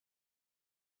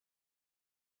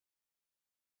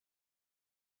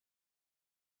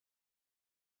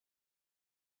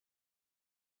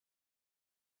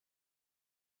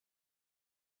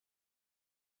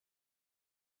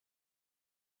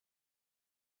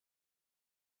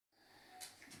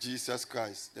Jesus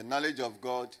Christ. The knowledge of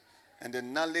God and the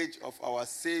knowledge of our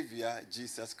Savior,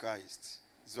 Jesus Christ.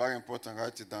 It's very important.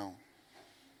 Write it down.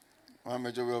 One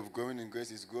major way of growing in grace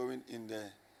is growing in the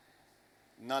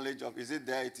knowledge of, is it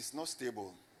there? It is not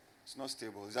stable. It's not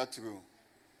stable. Is that true?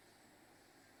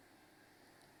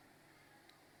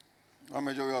 One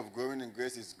major way of growing in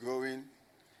grace is growing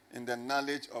in the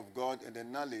knowledge of God and the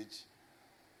knowledge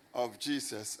of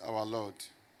Jesus, our Lord.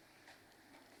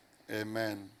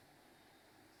 Amen.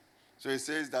 So it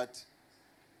says that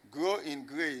grow in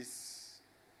grace,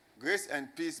 grace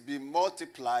and peace be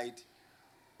multiplied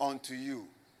unto you.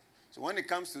 So when it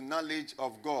comes to knowledge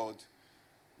of God,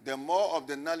 the more of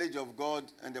the knowledge of God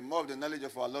and the more of the knowledge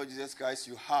of our Lord Jesus Christ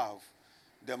you have,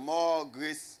 the more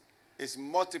grace is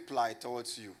multiplied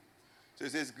towards you. So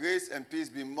it says grace and peace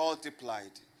be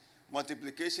multiplied.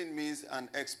 Multiplication means an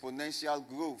exponential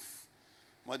growth.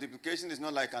 Multiplication is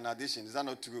not like an addition. Is that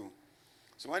not true?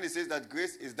 So when it says that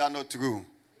grace, is that not true?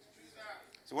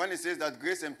 So when it says that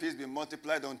grace and peace be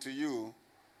multiplied unto you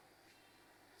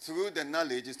through the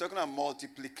knowledge, it's talking about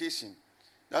multiplication.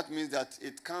 That means that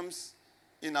it comes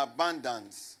in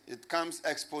abundance. It comes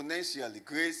exponentially.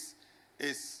 Grace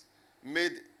is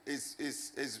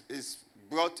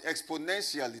brought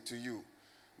exponentially to you.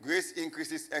 Grace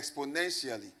increases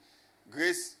exponentially.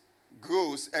 Grace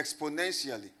grows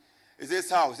exponentially. It says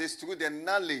how? It says through the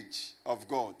knowledge of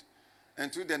God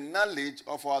and through the knowledge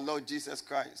of our Lord Jesus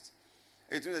Christ.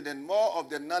 It means that the more of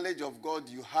the knowledge of God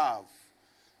you have,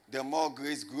 the more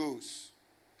grace grows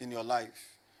in your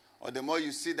life. Or the more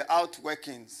you see the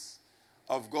outworkings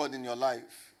of God in your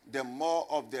life, the more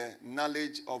of the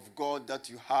knowledge of God that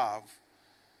you have,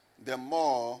 the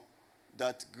more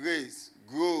that grace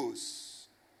grows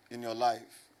in your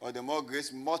life, or the more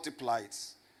grace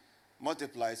multiplies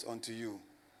unto you.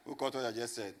 Who caught what I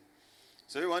just said?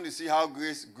 So you want to see how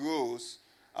grace grows,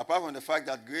 apart from the fact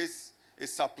that grace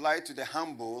is supplied to the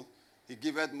humble, he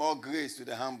giveth more grace to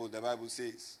the humble, the Bible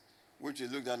says, which we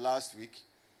looked at last week.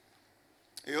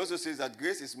 It also says that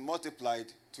grace is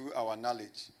multiplied through our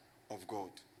knowledge of God.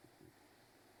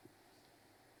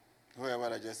 Hear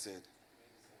what I just said?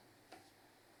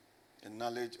 The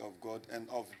knowledge of God and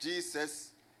of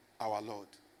Jesus, our Lord.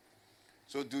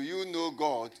 So do you know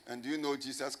God and do you know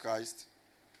Jesus Christ?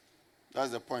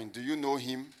 That's the point. Do you know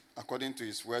him according to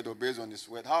his word or based on his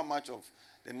word? How much of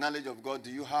the knowledge of God do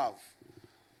you have?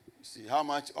 You see, how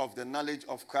much of the knowledge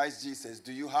of Christ Jesus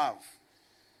do you have?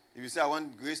 If you say, I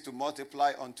want grace to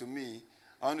multiply unto me,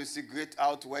 I want to see great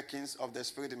outworkings of the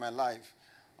Spirit in my life.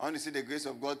 I want to see the grace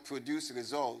of God produce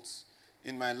results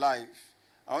in my life.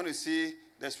 I want to see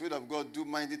the Spirit of God do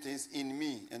mighty things in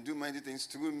me and do mighty things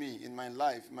through me in my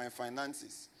life, my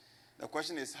finances. The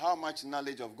question is, how much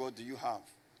knowledge of God do you have?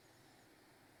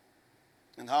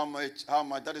 And how much,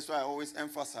 that is why I always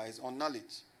emphasize on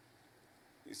knowledge.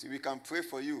 You see, we can pray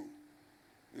for you.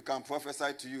 We can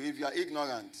prophesy to you. If you are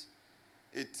ignorant,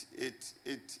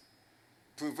 it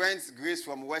prevents grace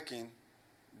from working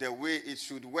the way it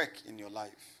should work in your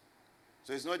life.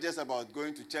 So it's not just about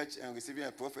going to church and receiving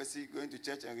a prophecy, going to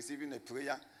church and receiving a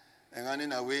prayer and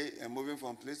running away and moving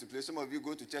from place to place. Some of you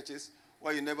go to churches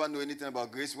where you never know anything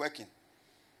about grace working.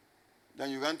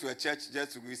 Then you run to a church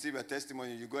just to receive a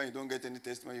testimony. You go and you don't get any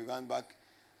testimony. You run back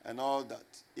and all that.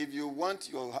 If you want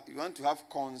to have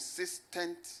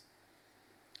consistent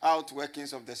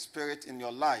outworkings of the Spirit in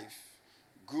your life,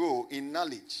 grow in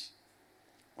knowledge.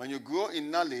 When you grow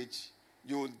in knowledge,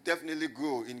 you will definitely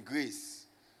grow in grace.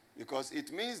 Because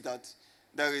it means that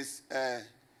there is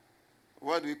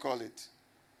what do we call it?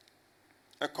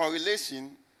 A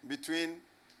correlation between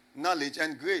knowledge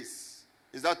and grace.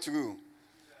 Is that true?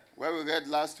 Where we read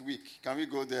last week. Can we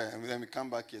go there and then we come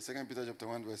back here? 2 Peter chapter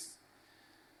 1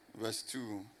 verse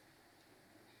 2.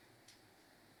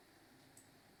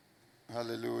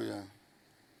 Hallelujah.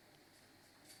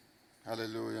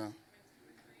 Hallelujah.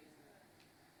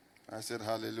 I said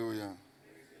hallelujah.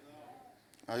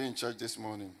 Are you in church this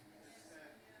morning?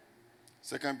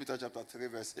 2 Peter chapter 3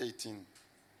 verse 18.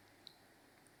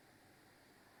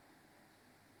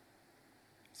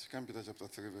 2 Peter chapter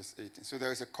 3 verse 18. So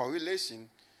there is a correlation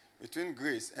between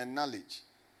grace and knowledge.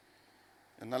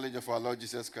 The knowledge of our Lord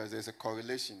Jesus Christ, there is a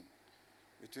correlation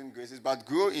between graces. But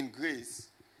grow in grace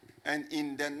and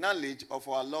in the knowledge of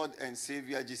our Lord and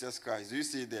Savior Jesus Christ. Do you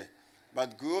see there?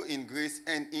 But grow in grace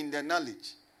and in the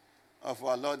knowledge of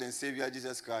our Lord and Savior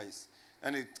Jesus Christ.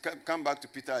 And it come back to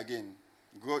Peter again.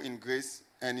 Grow in grace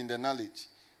and in the knowledge.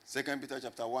 2 Peter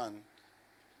chapter 1,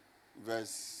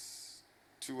 verse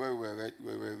 2, where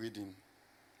we were reading.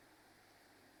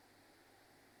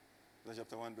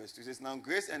 Chapter 1, verse 2 says, now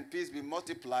grace and peace be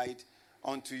multiplied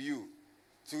unto you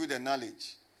through the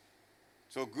knowledge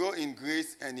So grow in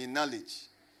grace and in knowledge.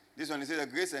 This one, he says,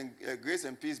 grace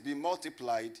and peace be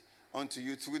multiplied unto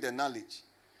you through the knowledge.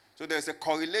 So there's a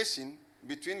correlation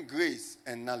between grace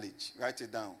and knowledge. Write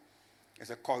it down. There's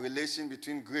a correlation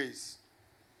between grace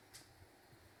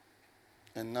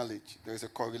and knowledge. There's a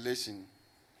correlation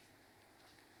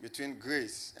between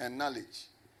grace and knowledge.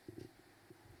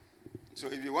 So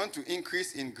if you want to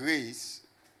increase in grace,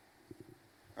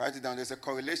 write it down. There's a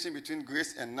correlation between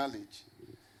grace and knowledge.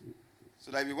 So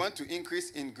that if you want to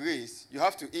increase in grace, you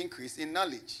have to increase in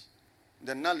knowledge.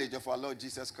 The knowledge of our Lord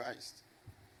Jesus Christ.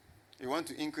 If you want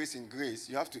to increase in grace,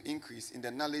 you have to increase in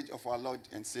the knowledge of our Lord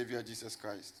and Savior Jesus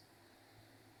Christ.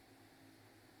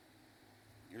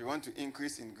 If you want to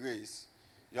increase in grace,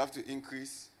 you have to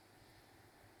increase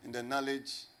in the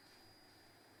knowledge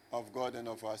of God and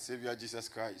of our Savior Jesus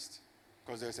Christ.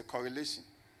 Because there's a correlation.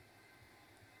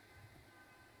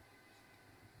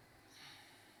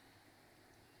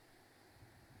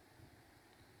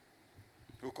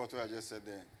 Who caught what I just said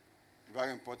there?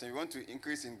 Very important. If you want to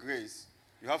increase in grace,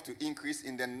 you have to increase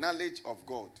in the knowledge of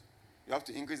God. You have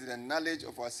to increase in the knowledge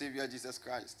of our Savior Jesus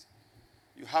Christ.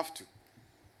 You have to.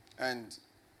 And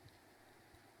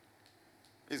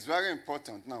it's very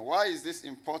important. Now, why is this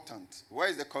important? Where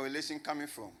is the correlation coming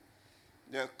from?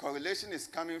 The correlation is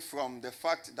coming from the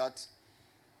fact that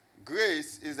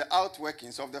grace is the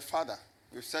outworkings of the Father.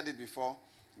 We've said it before.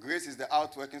 Grace is the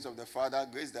outworkings of the Father.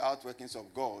 Grace is the outworkings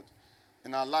of God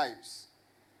in our lives.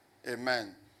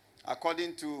 Amen.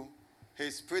 According to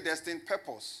his predestined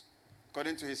purpose.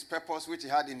 According to his purpose which he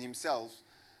had in himself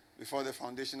before the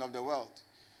foundation of the world.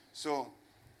 So,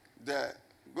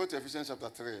 go to Ephesians chapter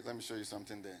 3. Let me show you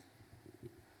something there.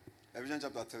 Ephesians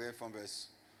chapter 3 from verse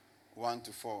 1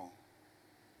 to 4.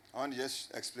 I want to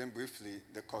just explain briefly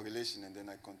the correlation and then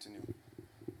I continue.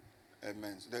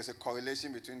 Amen. So there's a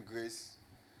correlation between grace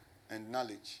and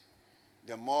knowledge.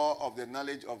 The more of the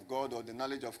knowledge of God or the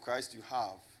knowledge of Christ you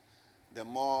have, the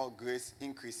more grace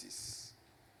increases.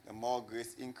 The more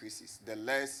grace increases. The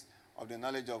less of the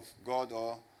knowledge of God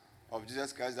or of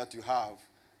Jesus Christ that you have,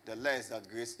 the less that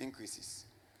grace increases.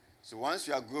 So once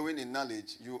you are growing in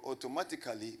knowledge, you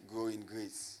automatically grow in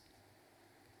grace.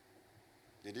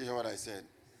 Did you hear what I said?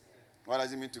 What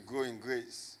does it mean to grow in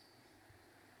grace?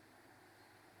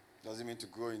 Does it mean to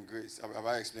grow in grace? Have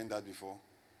I explained that before?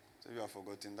 So if you have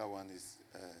forgotten, that one is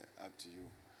up to you.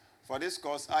 For this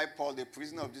cause, I, Paul, the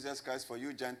prisoner of Jesus Christ, for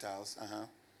you Gentiles,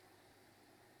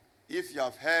 if you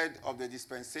have heard of the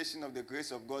dispensation of the grace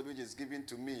of God which is given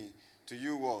to me, to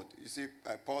you what? You see,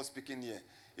 Paul speaking here.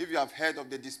 If you have heard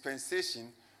of the dispensation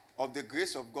of the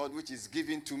grace of God which is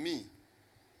given to me.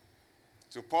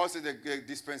 So Paul said the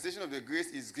dispensation of the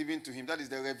grace is given to him. That is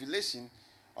the revelation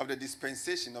of the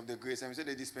dispensation of the grace. And we say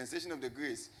the dispensation of the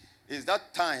grace is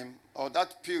that time or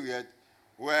that period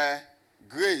where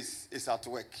grace is at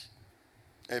work.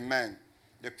 Amen.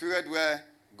 The period where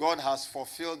God has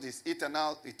fulfilled his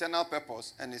eternal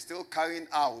purpose and is still carrying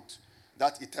out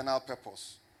that eternal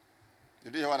purpose.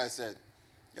 Did you hear what I said?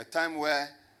 A time where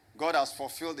God has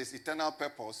fulfilled his eternal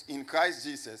purpose in Christ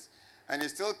Jesus and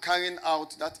is still carrying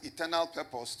out that eternal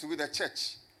purpose through the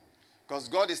church. Because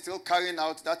God is still carrying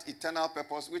out that eternal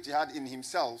purpose which he had in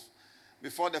himself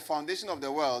before the foundation of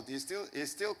the world. He's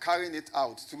still carrying it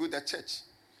out through the church.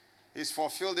 He's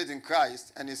fulfilled it in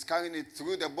Christ and is carrying it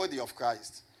through the body of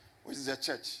Christ, which is the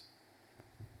church.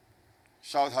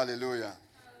 Shout hallelujah.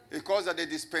 It calls that the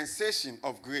dispensation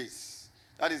of grace.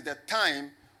 That is the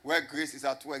time where grace is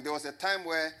at work. There was a time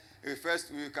where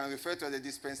we can refer to the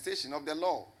dispensation of the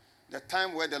law. The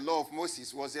time where the law of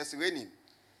Moses was just reigning.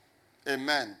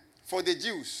 Amen. For the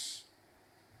Jews,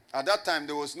 at that time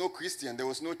there was no Christian, there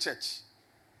was no church.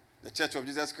 The church of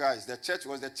Jesus Christ. The church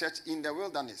was the church in the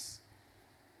wilderness.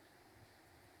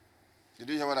 Did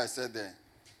you hear what I said there?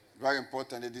 Very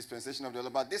important, the dispensation of the law.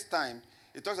 But this time,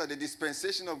 it talks about the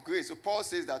dispensation of grace. So Paul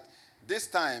says that this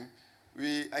time,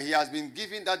 he has been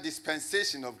given that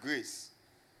dispensation of grace.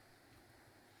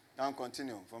 Now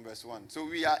continue from verse 1. So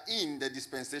we are in the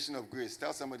dispensation of grace.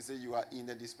 Tell somebody, say you are in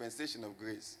the dispensation of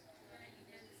grace.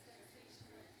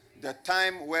 The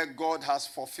time where God has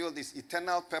fulfilled his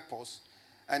eternal purpose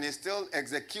and is still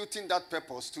executing that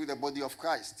purpose through the body of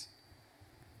Christ.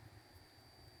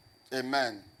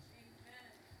 Amen.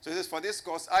 So it says, for this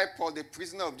cause, I, Paul, the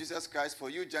prisoner of Jesus Christ, for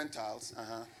you Gentiles,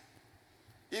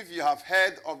 if you have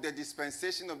heard of the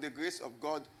dispensation of the grace of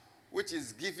God, which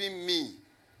is giving me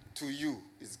to you.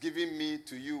 It's giving me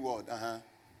to you what?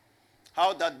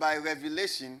 How that by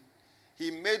revelation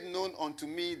he made known unto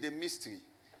me the mystery,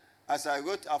 as I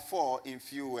wrote afore in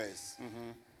few words.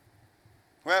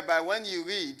 Whereby when you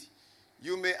read,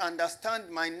 you may understand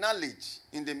my knowledge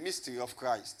in the mystery of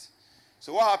Christ.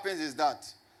 So what happens is that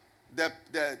the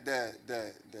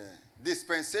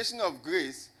dispensation of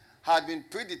grace had been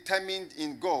predetermined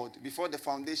in God before the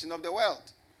foundation of the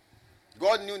world.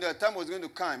 God knew that time was going to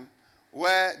come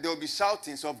where there will be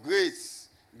shoutings of grace,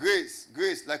 grace,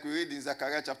 grace, like we read in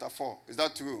Zechariah chapter 4. Is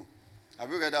that true? Have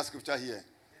you read that scripture here?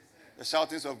 The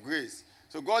shoutings of grace.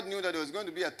 So God knew that there was going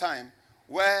to be a time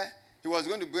where he was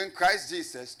going to bring Christ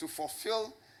Jesus to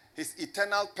fulfill his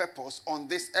eternal purpose on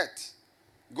this earth.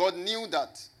 God knew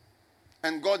that,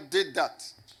 and God did that.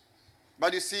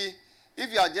 But you see, if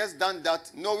he had just done that,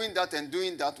 knowing that and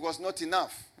doing that was not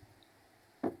enough.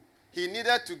 He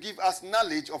needed to give us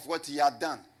knowledge of what he had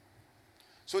done.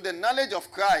 So the knowledge of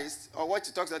Christ, or what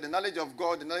he talks about, the knowledge of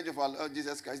God, the knowledge of our Lord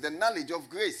Jesus Christ, the knowledge of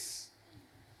grace.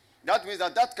 That means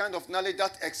that kind of knowledge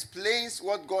that explains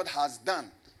what God has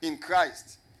done in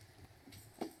Christ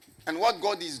and what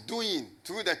God is doing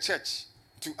through the church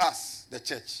to us, the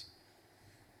church.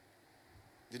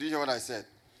 Did you hear what I said?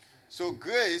 So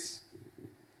grace,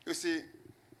 you see,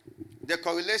 the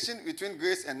correlation between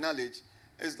grace and knowledge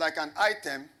is like an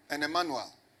item and a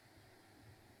manual.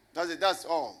 That's it, that's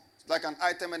all. It's like an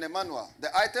item and a manual. The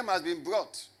item has been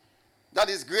brought. That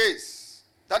is grace.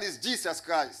 That is Jesus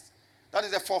Christ. That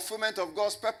is the fulfillment of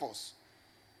God's purpose.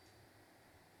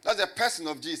 That's the person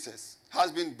of Jesus.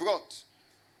 Has been brought.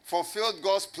 Fulfilled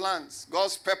God's plans,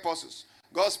 God's purposes,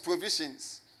 God's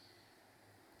provisions.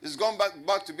 He's gone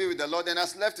back to be with the Lord and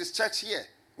has left his church here,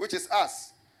 which is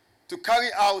us, to carry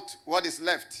out what is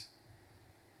left.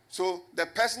 So the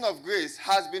person of grace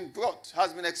has been brought,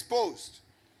 has been exposed.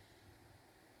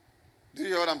 Do you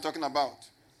hear what I'm talking about?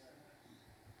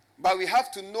 But we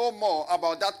have to know more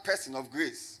about that person of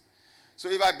grace. So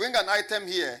if I bring an item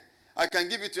here, I can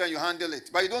give it to you and you handle it.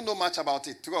 But you don't know much about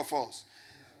it, true or false.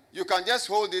 You can just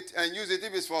hold it and use it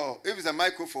if it's a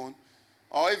microphone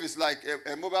or if it's like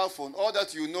a mobile phone. All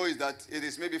that you know is that it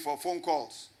is maybe for phone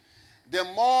calls. The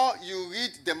more you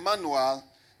read the manual,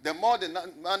 the more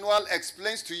the manual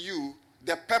explains to you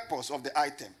the purpose of the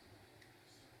item.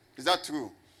 Is that true?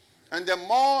 And the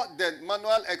more the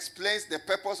manual explains the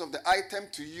purpose of the item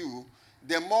to you,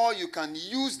 the more you can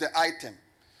use the item.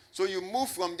 So you move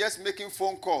from just making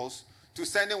phone calls to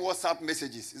sending WhatsApp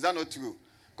messages. Is that not true?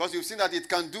 Because you've seen that it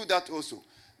can do that also.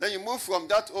 Then you move from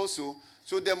that also.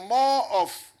 So the more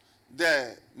of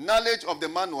the knowledge of the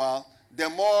manual, the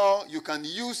more you can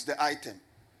use the item.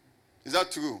 Is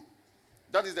that true?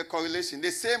 That is the correlation.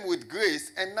 The same with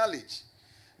grace and knowledge.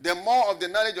 The more of the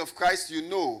knowledge of Christ you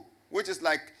know, which is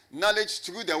like knowledge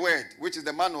through the word, which is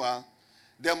the manual,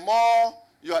 the more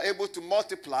you are able to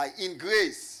multiply in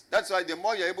grace. That's why the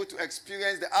more you're able to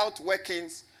experience the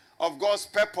outworkings of God's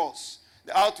purpose,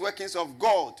 the outworkings of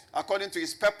God according to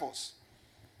his purpose.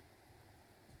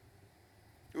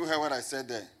 You heard what I said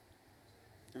there?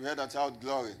 You heard that out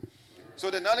glory.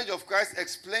 So the knowledge of Christ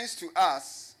explains to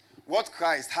us what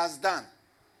Christ has done,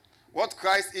 what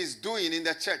Christ is doing in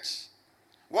the church,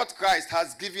 what Christ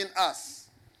has given us,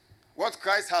 what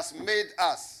Christ has made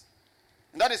us.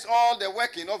 And that is all the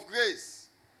working of grace.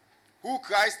 Who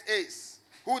Christ is,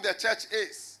 who the church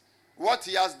is, what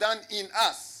he has done in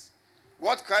us,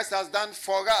 what Christ has done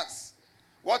for us,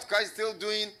 what Christ is still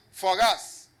doing for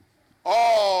us.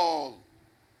 All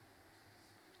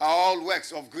are all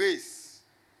works of grace.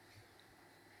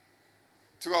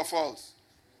 True or false?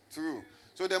 True.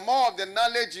 So the more of the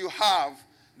knowledge you have,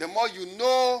 the more you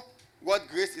know what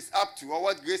grace is up to or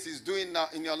what grace is doing now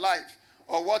in your life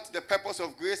or what the purpose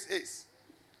of grace is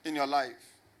in your life.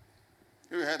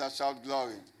 You heard that shout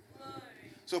glory. Glory.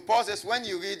 So Paul says, when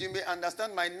you read, you may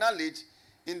understand my knowledge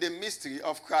in the mystery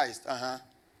of Christ.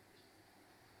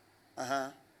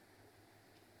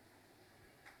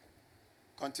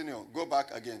 Continue. Go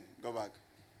back again. Go back.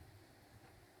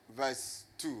 Verse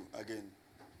 2 again.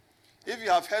 If you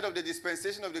have heard of the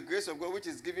dispensation of the grace of God which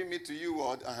is given me to you,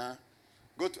 word,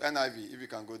 go to NIV if you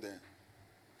can go there.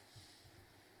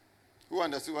 Who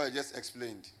understood what I just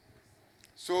explained?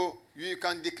 So you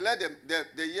can declare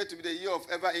the year to be the year of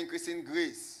ever-increasing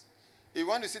grace. If you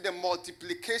want to see the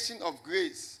multiplication of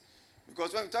grace,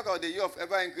 because when we talk about the year of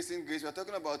ever-increasing grace, we're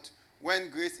talking about when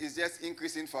grace is just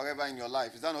increasing forever in your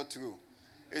life. Is that not true?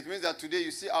 It means that today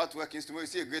you see outworkings, tomorrow you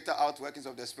see a greater outworkings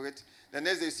of the Spirit, the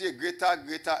next day you see a greater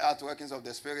outworkings of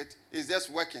the Spirit. It's just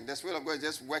working. The Spirit of God is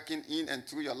just working in and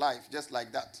through your life, just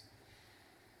like that.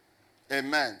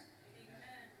 Amen.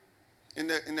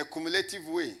 In a cumulative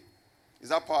way. Is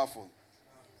that powerful?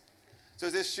 So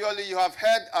it says, surely you have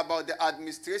heard about the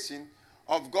administration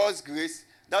of God's grace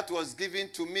that was given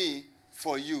to me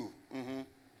for you.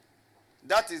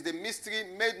 That is the mystery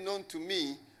made known to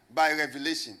me by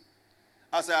revelation.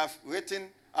 As I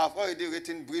have already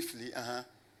written briefly.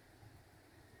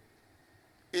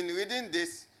 in reading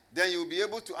this, then you'll be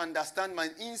able to understand my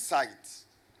insight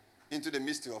into the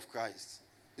mystery of Christ.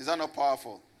 Is that not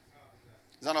powerful?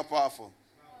 Is that not powerful?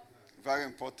 Very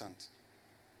important.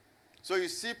 So you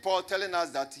see Paul telling us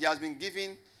that he has been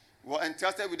given or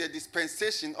entrusted with the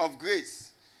dispensation of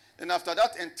grace. And after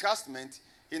that entrustment,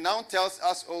 he now tells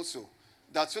us also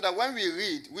that so that when we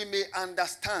read, we may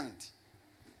understand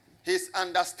his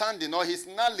understanding or his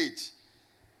knowledge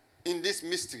in this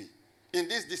mystery, in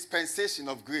this dispensation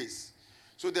of grace.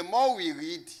 So the more we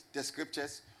read the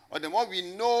scriptures, or the more we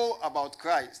know about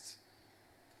Christ,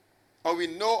 or we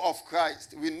know of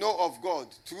Christ, we know of God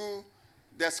through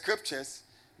the scriptures,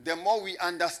 the more we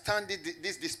understand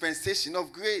this dispensation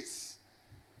of grace.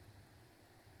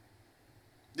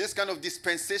 This kind of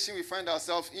dispensation we find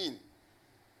ourselves in,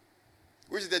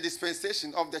 which is the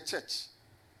dispensation of the church.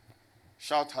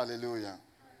 Shout hallelujah.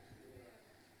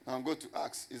 Now go to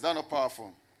Acts. Is that not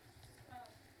powerful?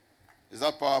 Is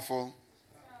that powerful?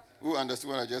 Who understood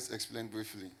what I just explained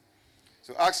briefly?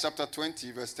 So Acts chapter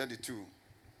 20, verse 32.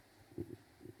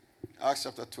 Acts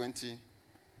chapter 20.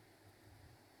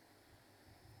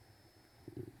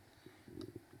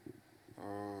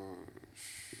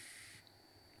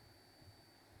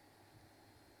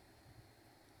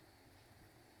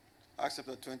 Acts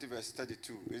chapter 20, verse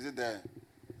 32. Is it there?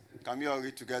 Can we all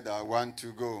read together? 1,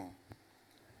 2, go. Now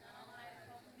I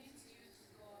commit you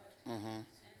to God and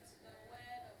to the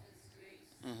word of his grace,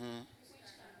 which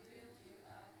can build you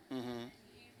up and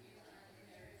give you an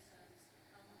inheritance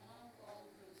among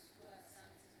all those who are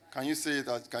sanctified. Can you say it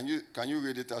as can you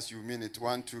read it as you mean it?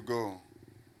 1, 2, go.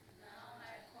 Now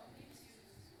I commit you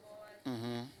to God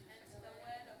and to the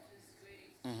word of his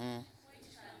grace,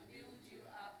 which can build you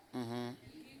up and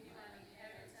give you an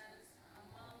inheritance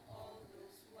among all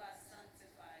those who are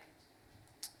sanctified.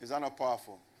 Is that not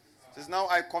powerful? It says, now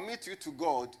I commit you to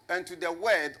God and to the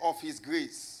word of his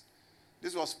grace.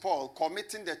 This was Paul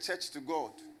committing the church to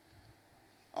God,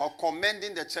 or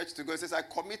commending the church to God. He says, I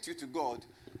commit you to God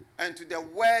and to the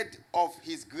word of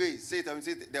his grace. Say it,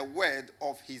 say the word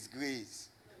of his grace.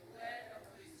 The word of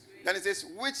his grace. Then it says,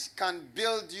 which can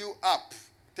build you up.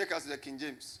 Take us to the King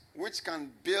James. Which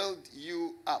can build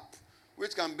you up.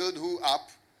 Which can build who up?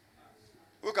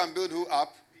 Who can build who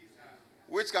up?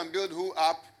 Which can build who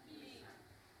up?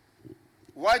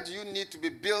 Why do you need to be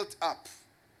built up?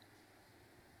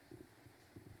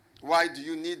 Why do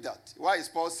you need that? Why is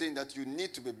Paul saying that you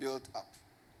need to be built up?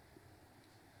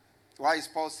 Why is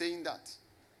Paul saying that?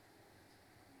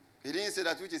 He didn't say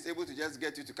that which is able to just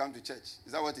get you to come to church.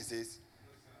 Is that what he says?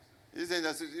 He's saying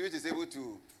that which is able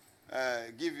to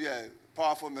give you a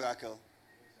powerful miracle.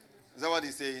 Is that what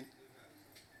he's saying?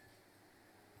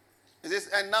 He says,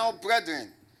 and now,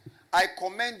 brethren, I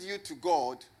commend you to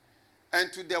God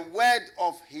and to the word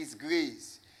of his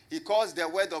grace. He calls the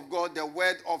word of God the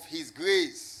word of his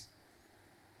grace.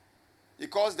 He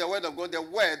calls the word of God the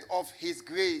word of his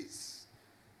grace.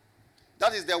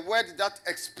 That is the word that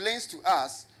explains to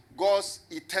us God's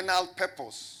eternal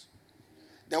purpose.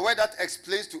 The word that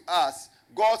explains to us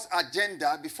God's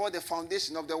agenda before the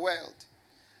foundation of the world.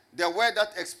 The word that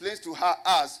explains to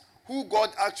us who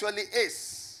God actually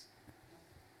is.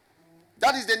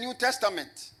 That is the New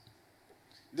Testament.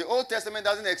 The Old Testament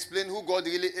doesn't explain who God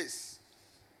really is.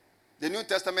 The New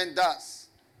Testament does.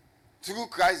 Through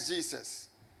Christ Jesus.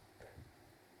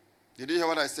 Did you hear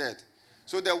what I said?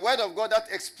 So the word of God that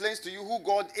explains to you who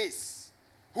God is,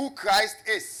 who Christ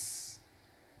is,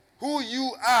 who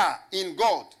you are in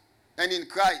God and in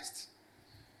Christ.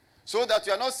 So that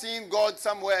you are not seeing God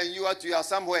somewhere and you are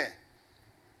somewhere.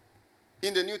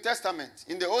 In the New Testament.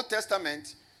 In the Old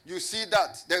Testament, you see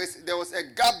that there was a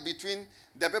gap between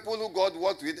the people who God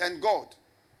worked with and God,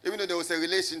 even though there was a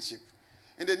relationship.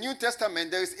 In the New Testament,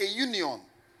 there is a union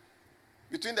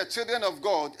between the children of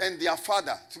God and their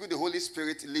Father through the Holy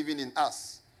Spirit living in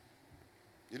us.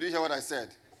 Did you hear what I said?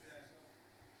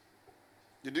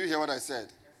 Did you hear what I said?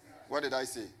 What did I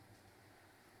say?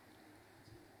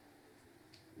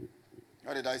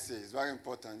 What did I say? It's very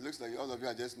important. It looks like all of you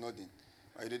are just nodding,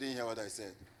 but you didn't hear what I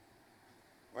said.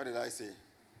 What did I say?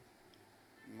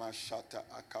 Mashata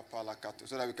akapalakato.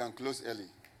 So that we can close early.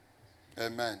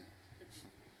 Amen.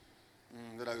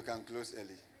 So that we can close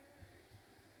early.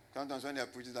 Sometimes when they are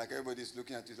preaching, like everybody's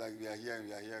looking at you like we are hearing.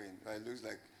 But it looks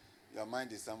like your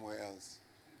mind is somewhere else.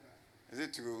 Is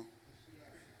it true?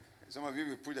 Some of you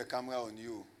will put the camera on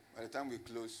you. By the time we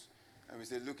close and we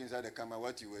say, look inside the camera,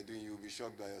 what you were doing, you will be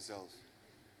shocked by yourself.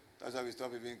 That's why we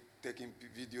stop even taking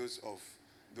videos of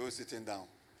those sitting down.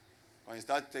 When you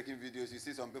start taking videos, you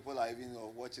see some people are even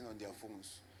watching on their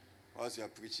phones whilst you are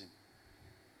preaching.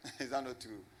 Is that not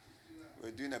true?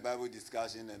 We're doing a Bible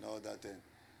discussion and all that. And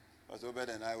Pastor Obed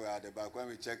and I were at the back when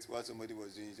we checked what somebody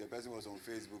was doing. The person was on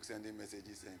Facebook sending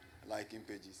messages and liking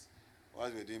pages.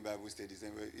 Whilst we were doing Bible studies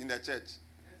and we were in the church.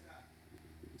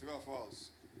 True or false?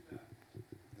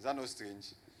 Is that not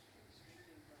strange?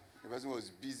 The person was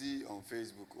busy on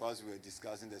Facebook whilst we were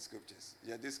discussing the scriptures.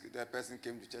 Yeah, that person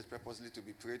came to church purposely to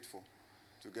be prayed for,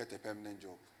 to get a permanent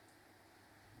job.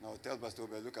 Now tell Pastor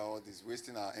Obed, look at all this,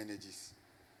 wasting our energies.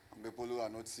 And people who are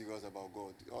not serious about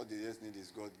God. All they just need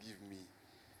is, God, give me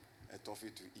a toffee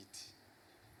to eat.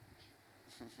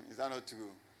 Is that not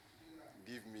true?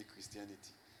 Give me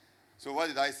Christianity. So what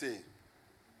did I say?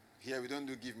 Here we don't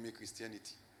do give me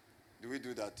Christianity. Do we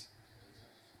do that?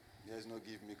 There's no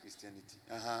give me Christianity.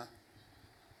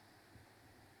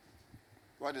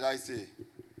 What did I say?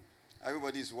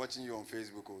 Everybody is watching you on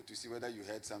Facebook to see whether you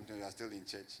heard something or you are still in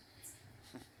church.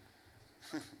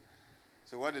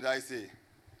 So what did I say?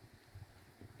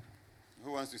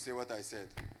 Who wants to say what I said?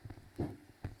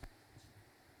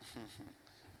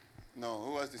 No,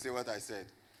 who wants to say what I said?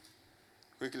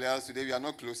 Quickly, else today we are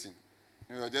not closing.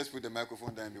 We'll just put the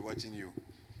microphone down and be watching you.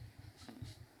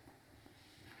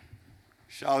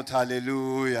 Shout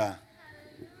hallelujah. Hallelujah.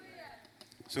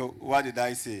 So what did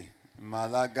I say?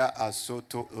 Malaga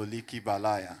asoto oliki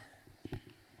balaya.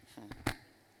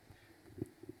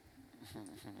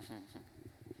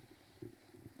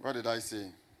 What did I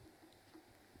say?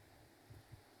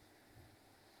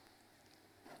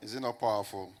 Is it not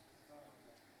powerful?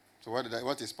 So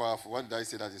what is powerful? What did I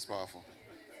say that is powerful?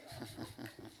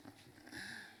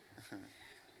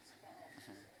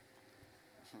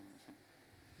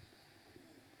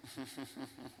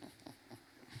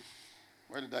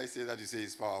 What did I say that you say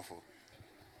is powerful?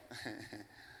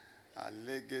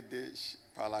 Alegedesh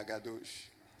palagadosh.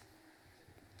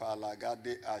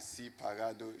 Palagade asi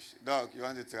paradosh. Dog, you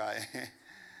want to try?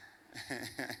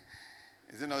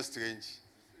 Is it not strange?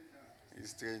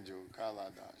 It's strange, oh,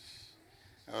 Kaladash.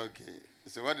 Okay.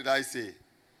 So what did I say?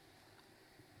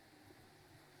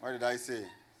 What did I say?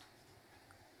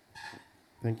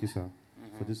 Thank you, sir,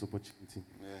 for this opportunity.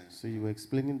 Yeah. So you were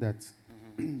explaining that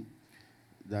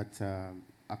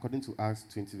according to Acts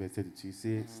 20 verse 32, it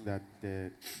says that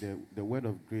the word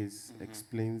of grace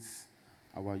explains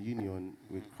our union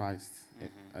with Christ,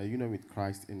 our union with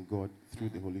Christ and God through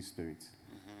the Holy Spirit.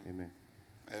 Amen.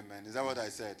 Amen. Is that what I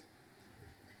said?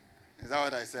 Is that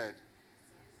what I said?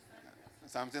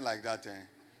 Something like that, eh?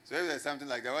 So if there's something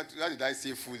like that, what did I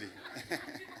say fully?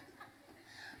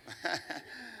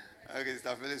 Okay,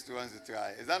 Mr. Felix wants to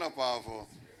try. Is that not powerful?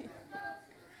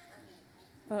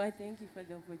 Oh, thank you for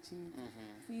the opportunity.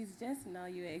 Please, just now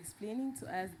you were explaining to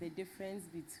us the difference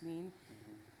between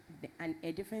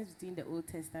a difference between the Old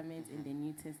Testament and the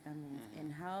New Testament,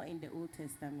 and how in the Old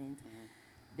Testament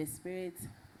the Spirit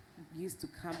used to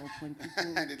come upon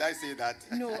people. Did I say that?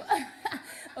 No.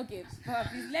 Okay,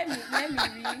 please let me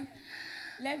read.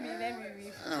 Let me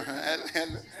read.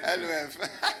 LOF.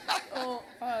 Oh,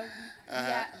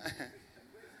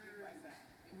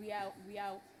 we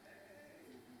are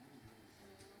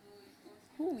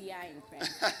who we are in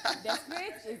Christ. The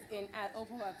Spirit is in us. Oh,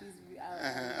 Papa, please.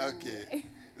 Okay.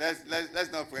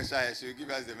 Let's not pressure her. She'll give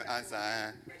us the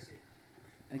answer.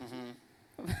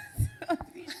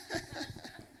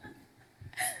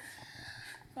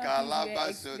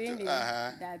 Explaining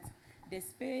that the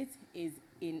Spirit is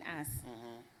in us.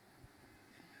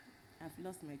 I've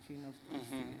lost my train of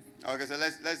thought. Okay, so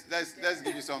let's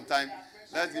give you some time.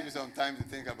 Let's give you some time to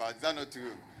think about it. Is that not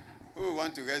true? Who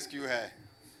want to rescue her?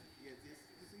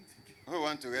 Who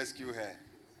want to rescue her?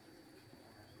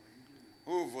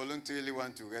 Who voluntarily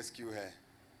want to rescue her?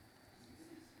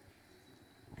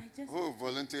 Who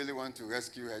voluntarily want to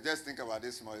rescue her? Just think about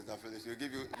this, Mr. Phillips.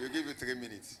 We'll give you 3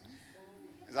 minutes.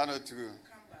 Is that not true?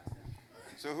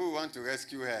 So who want to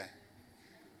rescue her?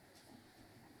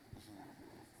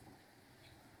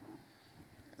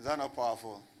 Is that not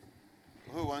powerful?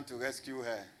 Who want to rescue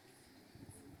her?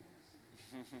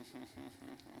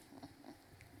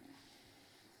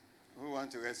 Who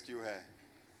want to rescue her?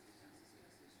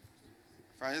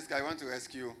 Francisca, you want to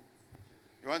rescue?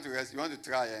 You want to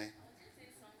try, eh?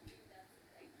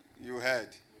 You heard.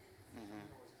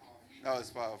 That was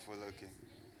powerful, okay.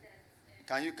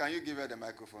 Can you give her the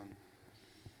microphone?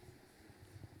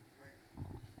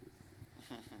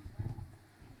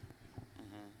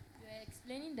 You're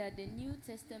explaining that the New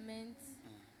Testament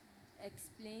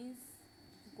explains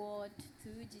God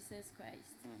through Jesus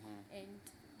Christ. And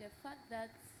the fact that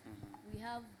we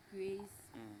have grace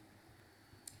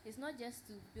is not just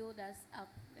to build us up.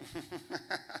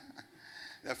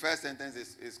 The first sentence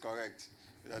is correct.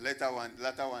 The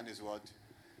latter one is what?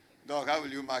 Dog, how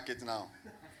will you mark it now?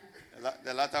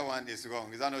 The latter one is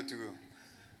wrong. Is that not true?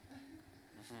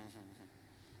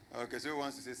 Okay, so who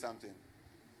wants to say something?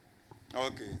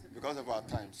 Okay, because of our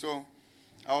time. So,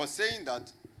 I was saying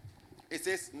that it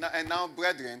says, and now,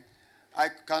 brethren,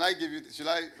 can I give you, should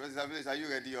I, Brother Village, are you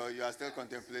ready or you are still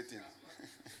contemplating?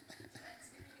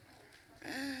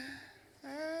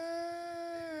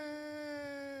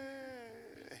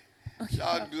 Okay.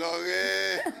 Shout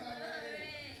glory.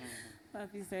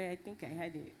 Papi, sorry, I think I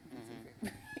had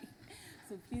it.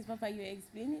 So please, Papa, you're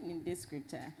explaining in this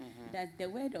scripture that the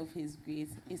word of his grace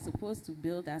is supposed to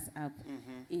build us up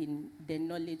in the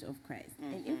knowledge of Christ.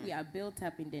 And if we are built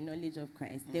up in the knowledge of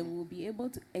Christ, then we'll be able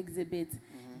to exhibit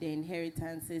the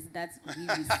inheritances that we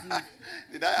receive.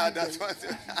 Did I add that one?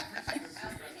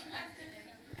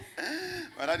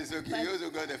 But that is okay. You also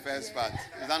got the first part.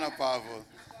 Is that not powerful?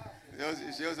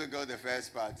 She also got the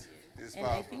first part. It's And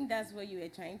powerful. I think that's what you were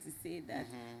trying to say, that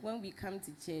when we come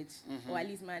to church, or at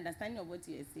least my understanding of what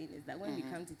you are saying is that when we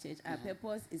come to church, our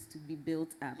purpose is to be built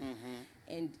up.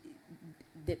 And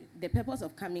the purpose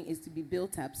of coming is to be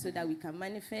built up so that we can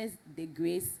manifest the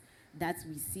grace that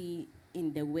we see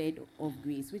in the word of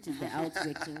grace, which is the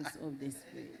outworkings of the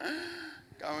Spirit.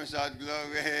 Come on, shout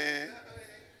glory.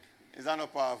 Is that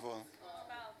not powerful?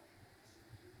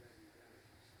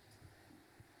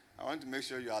 I want to make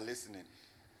sure you are listening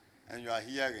and you are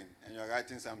hearing and you are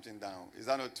writing something down. Is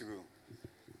that not true?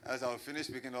 As I'll finish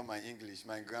speaking of my English,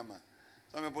 my grammar.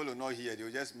 Some people will not hear. They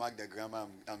will just mark the grammar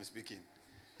I'm speaking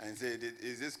and say,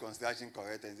 is this construction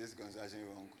correct and is this construction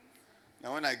wrong?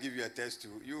 Now, when I give you a test,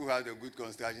 you have the good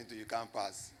construction too, you can't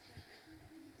pass.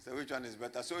 So which one is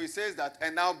better? So he says that,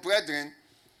 and now, brethren,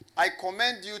 I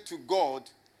commend you to God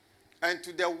and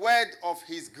to the word of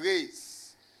his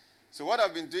grace. So what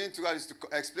I've been doing throughout is to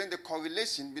explain the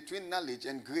correlation between knowledge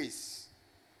and grace.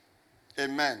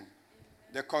 Amen.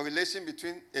 The correlation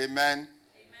between amen.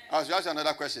 I'll ask you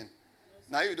another question.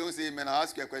 Now you don't say amen, I'll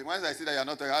ask you a question. Once I see that you're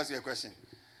not, I'll ask you a question.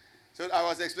 So I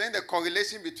was explaining the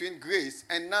correlation between grace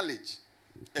and knowledge.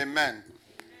 Amen.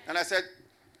 And I said,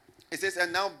 it says,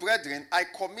 and now, brethren, I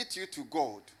commit you to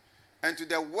God and to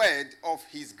the word of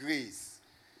his grace.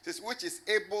 It says, which is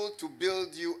able to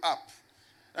build you up.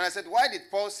 And I said, why did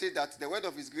Paul say that the word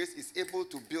of his grace is able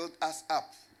to build us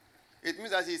up? It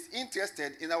means that he's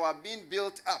interested in our being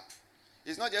built up.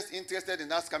 He's not just interested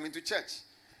in us coming to church.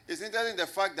 He's interested in the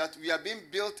fact that we are being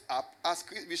built up,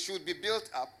 we should be built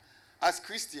up as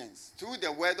Christians through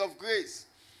the word of grace.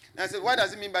 And I said, what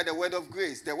does it mean by the word of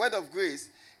grace? The word of grace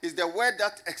is the word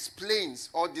that explains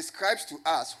or describes to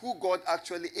us who God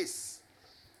actually is,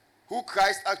 who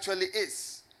Christ actually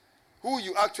is, who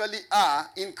you actually are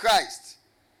in Christ.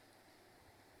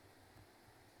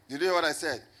 Did you hear what I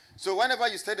said? So whenever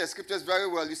you study the scriptures very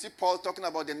well, you see Paul talking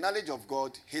about the knowledge of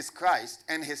God, his Christ,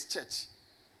 and his church.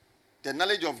 The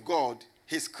knowledge of God,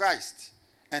 his Christ,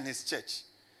 and his church.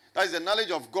 That is the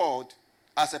knowledge of God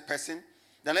as a person,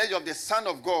 the knowledge of the Son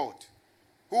of God,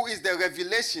 who is the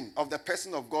revelation of the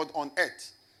person of God on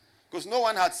earth. Because no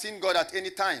one had seen God at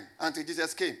any time until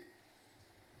Jesus came.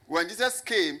 When Jesus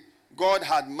came, God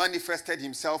had manifested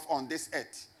himself on this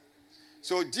earth.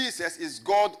 So Jesus is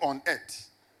God on earth,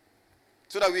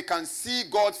 so that we can see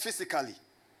God physically.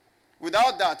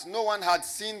 Without that, no one had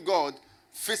seen God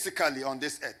physically on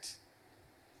this earth.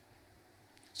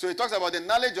 So he talks about the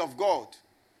knowledge of God,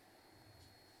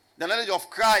 the knowledge of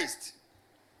Christ,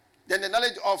 then the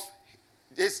knowledge of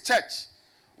his church,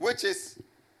 which is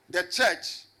the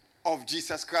church of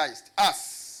Jesus Christ,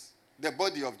 us, the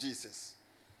body of Jesus.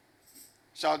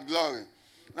 Shout glory.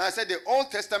 Now I said the Old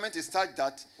Testament is such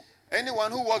that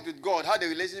anyone who walked with God, had a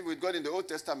relationship with God in the Old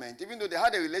Testament, even though they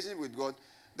had a relationship with God,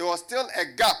 there was still a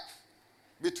gap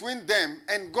between them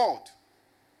and God.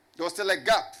 There was still a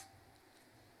gap.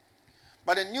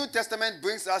 But the New Testament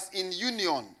brings us in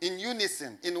union, in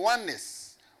unison, in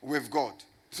oneness with God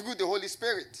through the Holy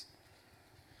Spirit.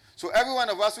 So every one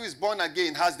of us who is born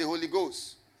again has the Holy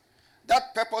Ghost.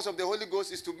 That purpose of the Holy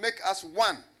Ghost is to make us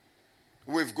one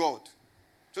with God,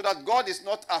 so that God is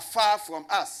not afar from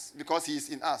us because he is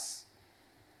in us.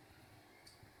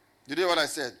 Did you hear what I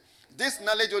said? This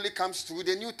knowledge only comes through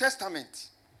the New Testament.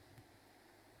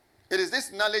 It is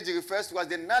this knowledge he refers to as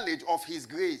the knowledge of his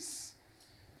grace.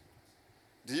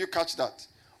 Do you catch that?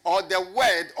 Or the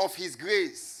word of his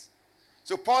grace.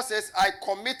 So Paul says, I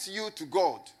commit you to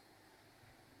God.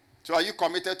 So are you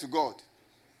committed to God?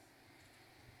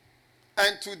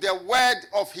 And to the word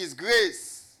of his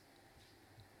grace.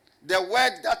 The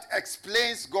word that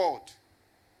explains God.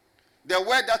 The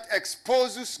word that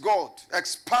exposes God,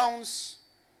 expounds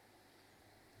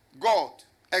God,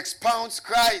 expounds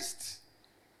Christ.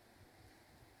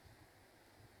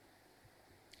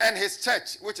 And his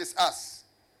church, which is us.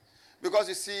 Because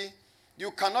you see, you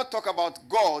cannot talk about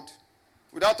God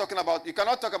without talking about, you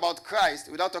cannot talk about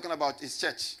Christ without talking about his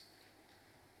church.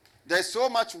 There's so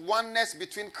much oneness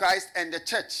between Christ and the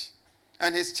church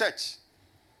and his church.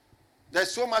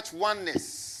 There's so much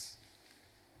oneness.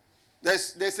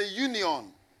 There's a union,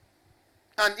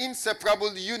 an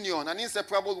inseparable union, an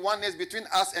inseparable oneness between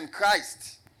us and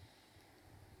Christ.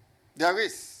 There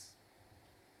is.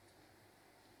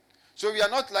 So we are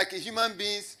not like human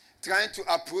beings trying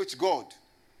to approach God.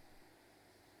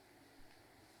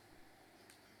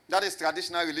 That is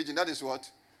traditional religion. That is what?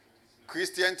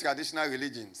 Christian traditional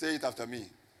religion. Say it after me.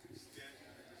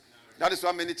 That is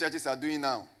what many churches are doing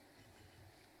now.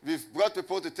 We've brought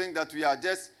people to think that we are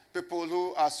just people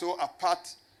who are so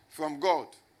apart from God.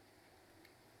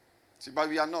 See, but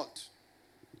we are not.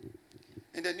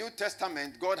 In the New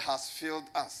Testament, God has filled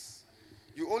us.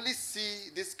 You only see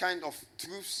this kind of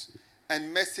truths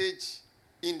and message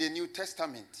in the New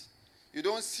Testament. You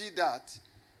don't see that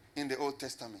in the Old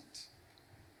Testament.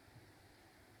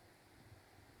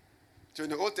 So in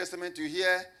the Old Testament, you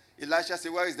hear Elisha say,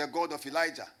 "Where is the God of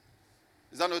Elijah?"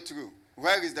 Is that not true?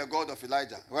 Where is the God of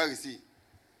Elijah? Where is he?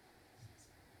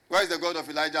 Where is the God of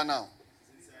Elijah now?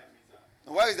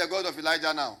 Where is the God of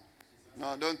Elijah now?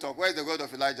 No, don't talk. Where is the God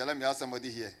of Elijah? Let me ask somebody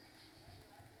here.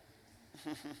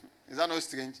 Is that not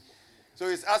strange? So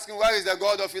he's asking, where is the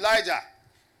God of Elijah?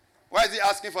 Why is he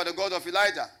asking for the God of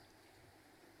Elijah?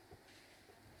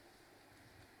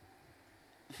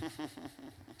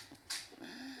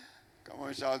 Come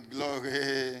on, shout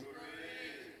glory.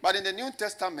 But in the New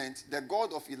Testament, the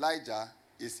God of Elijah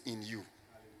is in you.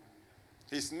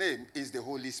 His name is the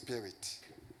Holy Spirit.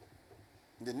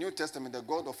 In the New Testament, the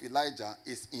God of Elijah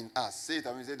is in us. Say it,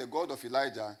 I mean, say the God of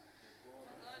Elijah.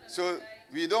 So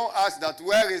we don't ask that,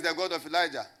 where is the God of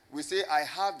Elijah? We say, I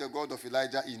have the God of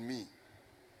Elijah in me.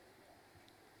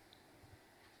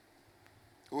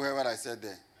 Who heard what I said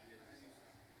there?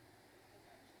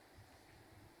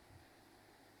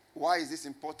 Why is this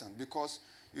important? Because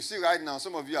you see right now,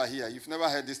 some of you are here. You've never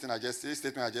heard this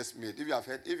statement I just made. If you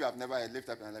have never heard, lift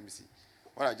up and let me see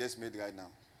what I just made right now.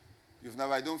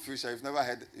 I don't feel sure. You've never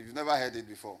heard it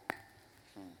before.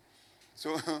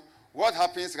 So what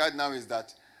happens right now is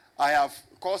that I have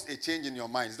caused a change in your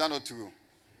mind. Is that not true?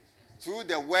 Through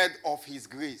the word of his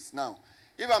grace. Now,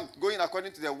 if I'm going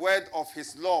according to the word of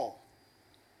his law,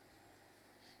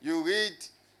 you read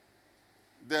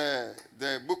the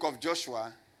book of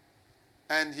Joshua,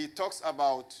 and he talks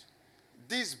about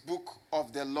this book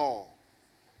of the law.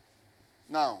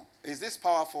 Now, is this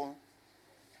powerful?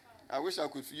 I wish I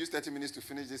could use 30 minutes to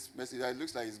finish this message. It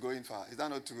looks like it's going far. Is that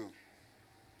not true?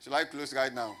 Should I close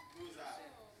right now?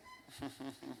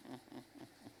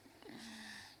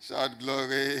 Shout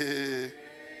glory.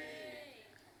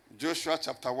 Joshua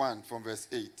chapter 1 from verse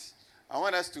 8. I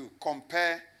want us to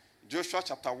compare Joshua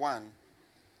chapter 1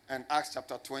 and Acts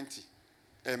chapter 20.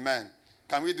 Amen.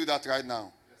 Can we do that right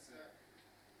now? Yes, sir.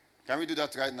 Can we do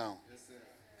that right now? Yes, sir.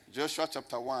 Joshua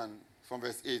chapter 1 from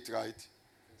verse 8, right? Yes,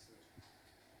 sir.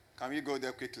 Can we go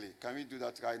there quickly? Can we do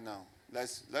that right now?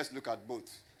 Let's look at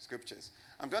both scriptures.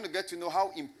 I'm trying to get to know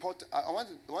how important, I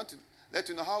want to let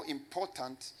you know how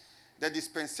important the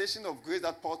dispensation of grace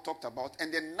that Paul talked about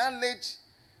and the knowledge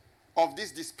of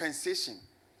this dispensation,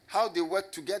 how they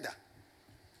work together.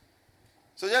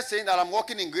 So just saying that I'm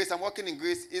walking in grace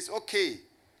is okay,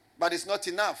 but it's not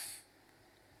enough.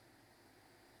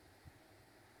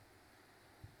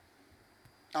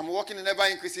 I'm walking in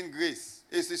ever-increasing grace.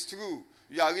 It is true.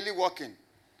 You are really walking.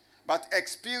 But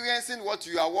experiencing what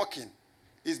you are walking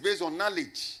is based on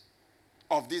knowledge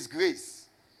of this grace.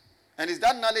 And it's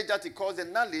that knowledge that he calls the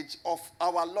knowledge of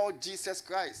our Lord Jesus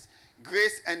Christ.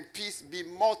 Grace and peace be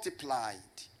multiplied.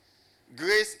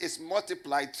 Grace is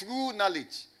multiplied through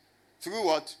knowledge. Through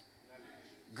what?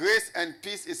 Knowledge. Grace and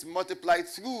peace is multiplied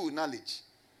through knowledge.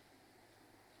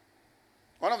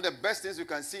 One of the best things you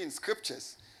can see in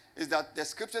scriptures is that the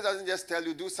scripture doesn't just tell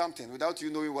you do something without you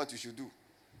knowing what you should do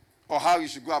or how you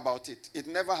should go about it. It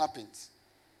never happens.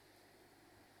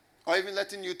 Or even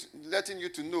letting you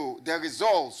to know the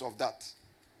results of that.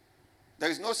 There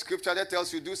is no scripture that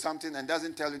tells you do something and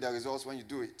doesn't tell you the results when you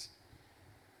do it.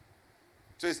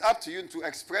 So it's up to you to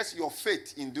express your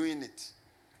faith in doing it.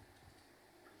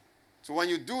 So when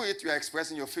you do it, you are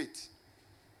expressing your faith.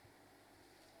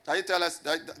 Can you tell us,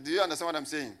 do you understand what I'm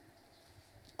saying?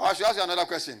 Or I should ask you another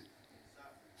question.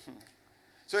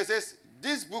 So it says,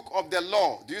 this book of the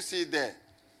law, do you see it there?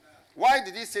 Why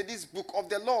did he say this book of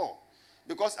the law?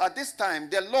 Because at this time,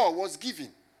 the law was given.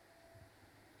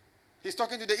 He's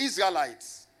talking to the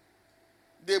Israelites.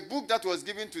 The book that was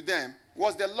given to them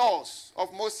was the laws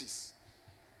of Moses.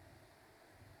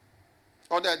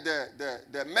 Or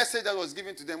the message that was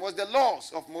given to them was the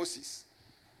laws of Moses.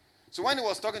 So when he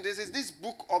was talking, he says, this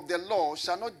book of the law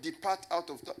shall not depart out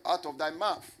of thy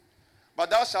mouth, but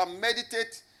thou shalt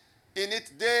meditate in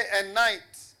it day and night,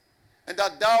 and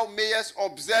that thou mayest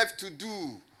observe to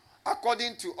do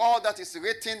according to all that is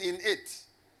written in it. It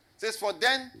says, for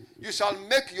then you shall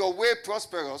make your way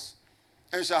prosperous,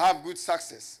 and you shall have good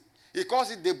success. He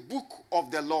calls it the book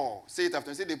of the law. Say it after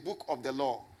me. Say the book of the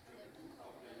law.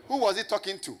 Who was he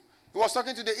talking to? He was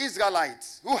talking to the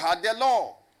Israelites who had the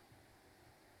law.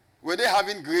 Were they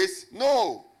having grace?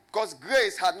 No, because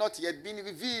grace had not yet been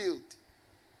revealed.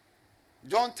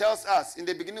 John tells us, in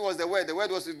the beginning was the Word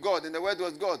was with God, and the Word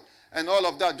was God, and all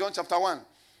of that. John chapter 1.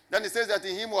 Then he says that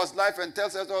in him was life, and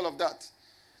tells us all of that.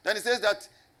 Then he says that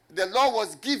the law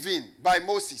was given by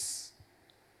Moses,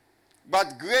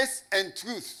 but grace and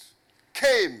truth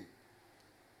came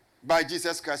by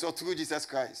Jesus Christ, or through Jesus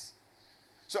Christ.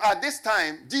 So at this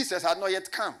time, Jesus had not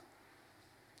yet come.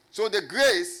 So the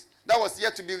grace that was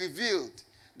yet to be revealed,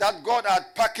 that God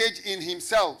had packaged in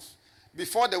himself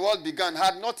before the world began,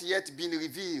 had not yet been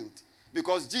revealed,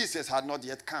 because Jesus had not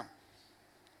yet come.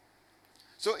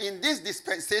 So in this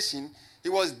dispensation,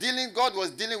 God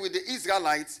was dealing with the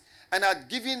Israelites and had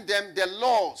given them the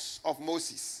laws of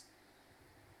Moses.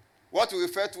 What we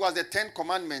refer to as the 10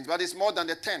 Commandments, but it's more than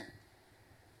the 10.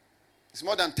 It's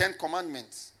more than 10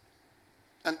 commandments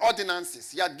and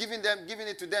ordinances. He had given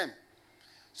it to them.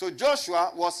 So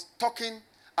Joshua was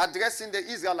addressing the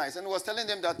Israelites, and was telling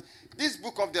them that this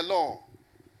book of the law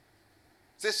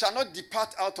says, shall not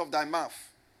depart out of thy mouth,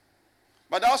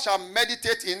 but thou shalt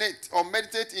meditate in it, or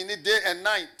meditate in it day and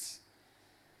night.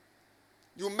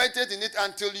 You meditate in it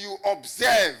until you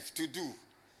observe to do.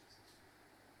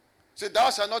 So thou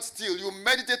shalt not steal. You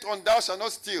meditate on thou shalt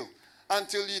not steal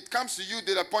until it comes to you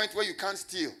to the point where you can't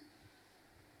steal.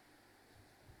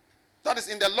 That is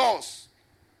in the laws.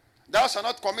 Thou shalt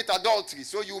not commit adultery.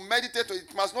 So you meditate,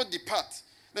 it must not depart.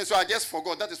 Then so I just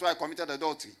forgot. That is why I committed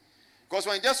adultery. Because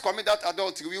when you just commit that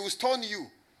adultery, we will stone you.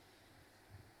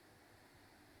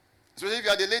 Especially if you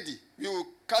are the lady, we will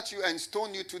catch you and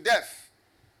stone you to death.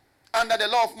 Under the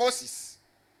law of Moses.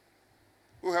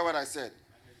 Who heard what I said?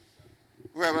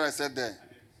 Who heard what I said there?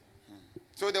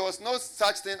 So there was no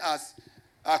such thing as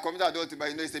committed adultery, but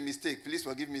it's a mistake. Please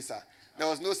forgive me, sir. There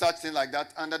was no such thing like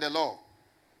that under the law.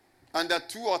 Under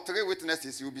 2 or 3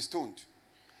 witnesses, you will be stoned.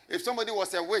 If somebody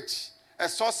was a witch, a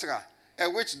sorcerer, a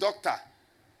witch doctor,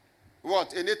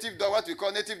 a native doctor, what we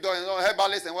call native doctor,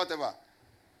 herbalist and whatever,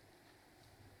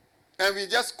 and we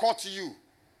just caught you,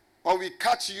 or we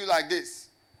catch you like this,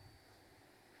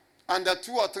 under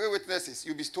 2 or 3 witnesses,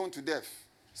 you'll be stoned to death.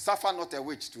 Suffer not a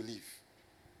witch to live.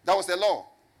 That was the law.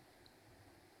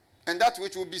 And that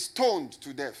witch will be stoned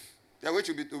to death. The witch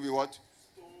will be what?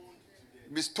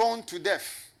 Be stoned to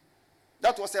death.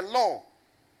 That was a law.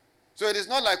 So it is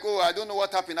not like, oh, I don't know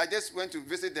what happened. I just went to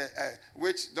visit the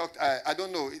witch doctor. I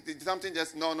don't know. It's something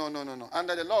just, no.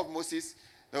 Under the law of Moses,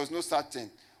 there was no such thing.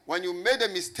 When you made a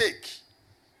mistake,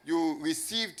 you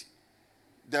received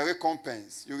the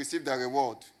recompense. You received the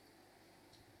reward.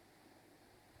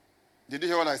 Did you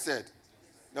hear what I said?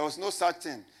 There was no such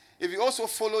thing. If you also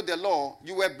followed the law,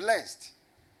 you were blessed.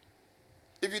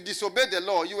 If you disobeyed the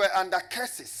law, you were under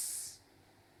curses.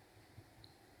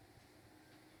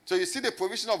 So you see the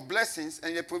provision of blessings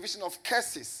and the provision of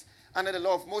curses under the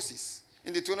law of Moses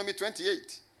in Deuteronomy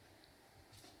 28.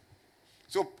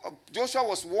 So Joshua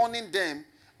was warning them,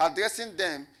 addressing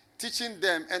them, teaching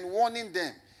them, and warning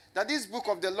them that this book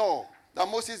of the law that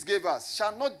Moses gave us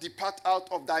shall not depart out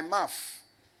of thy mouth,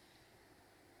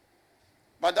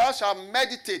 but thou shalt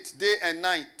meditate day and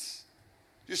night.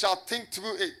 You shall think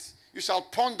through it. You shall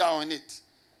ponder on it.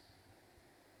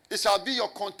 It shall be your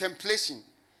contemplation.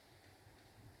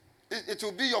 It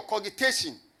will be your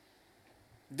cogitation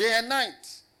day and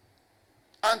night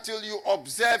until you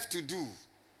observe to do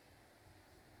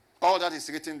all that is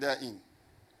written therein.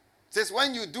 It says,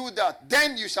 when you do that,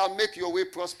 then you shall make your way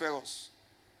prosperous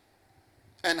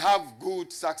and have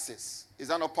good success. Is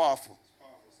that not powerful?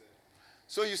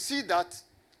 So you see that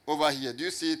over here. Do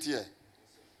you see it here?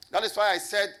 That is why I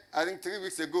said, I think 3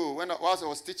 weeks ago, whilst I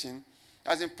was teaching,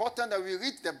 it's important that we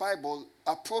read the Bible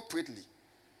appropriately.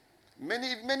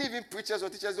 Many even preachers or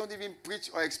teachers don't even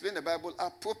preach or explain the Bible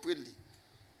appropriately.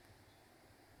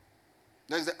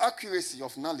 There's the accuracy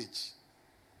of knowledge.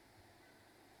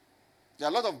 There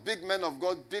are a lot of big men of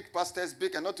God, big pastors,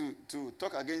 and not to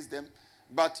talk against them,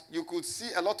 but you could see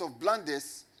a lot of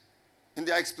blunders in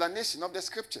their explanation of the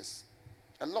scriptures.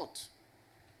 A lot.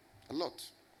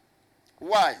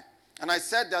 Why? And I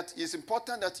said that it's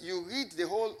important that you read the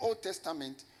whole Old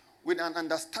Testament with an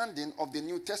understanding of the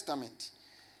New Testament.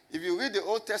 If you read the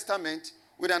Old Testament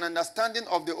with an understanding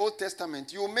of the Old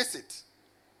Testament, you will miss it.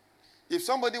 If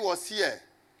somebody was here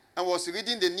and was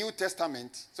reading the New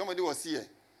Testament, somebody was here.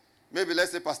 Maybe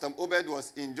let's say Pastor Obed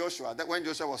was in Joshua, that when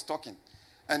Joshua was talking.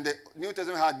 And the New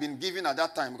Testament had been given at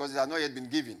that time because it had not yet been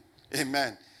given.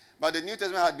 Amen. But the New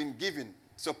Testament had been given.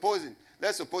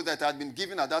 Let's suppose that it had been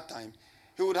given at that time.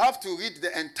 He would have to read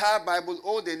the entire Bible,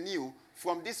 old and new,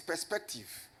 from this perspective.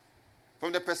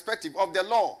 From the perspective of the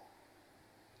law.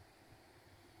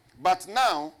 But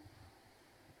now,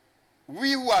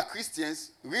 we who are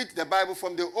Christians read the Bible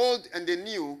from the old and the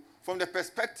new from the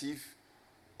perspective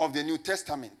of the New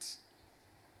Testament.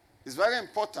 It's very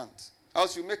important,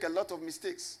 else you make a lot of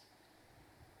mistakes.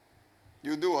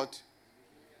 You do what?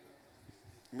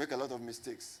 You make a lot of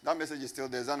mistakes. That message is still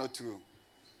there. Is that not true?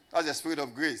 That's the spirit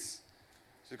of grace.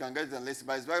 So you can get it and listen,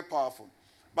 but it's very powerful.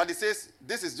 But it says,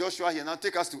 this is Joshua here. Now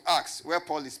take us to Acts, where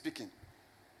Paul is speaking.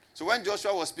 So when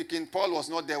Joshua was speaking, Paul was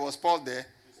not there. Was Paul there?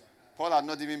 Paul had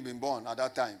not even been born at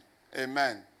that time.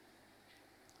 Amen.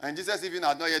 And Jesus even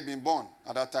had not yet been born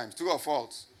at that time. True or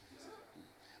false?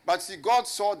 But see, God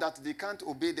saw that they can't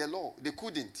obey the law. They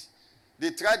couldn't.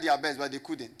 They tried their best, but they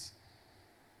couldn't.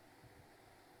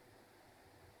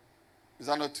 Is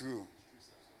that not true?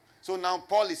 So now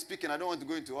Paul is speaking. I don't want to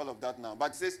go into all of that now.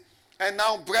 But it says, and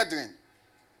now, brethren,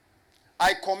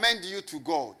 I commend you to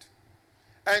God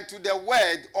and to the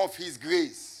word of his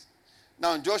grace.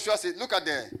 Now Joshua says, look at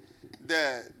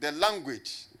the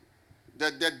language,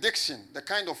 the diction, the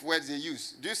kind of words they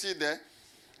use. Do you see there?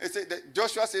 It says that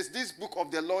Joshua says, this book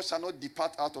of the law shall not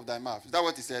depart out of thy mouth. Is that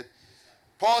what he said?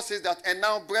 Paul says that, and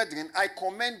now, brethren, I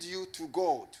commend you to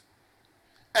God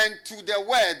and to the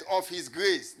word of his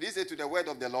grace. Did he say to the word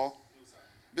of the law?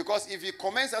 Because if he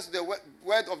commends us to the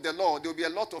word of the law, there will be a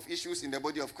lot of issues in the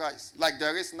body of Christ, like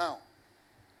there is now.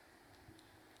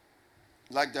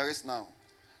 Like there is now.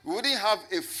 We wouldn't have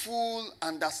a full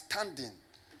understanding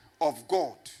of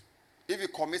God if he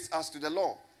commits us to the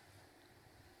law,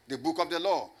 the book of the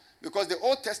law. Because the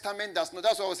Old Testament does not.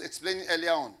 That's what I was explaining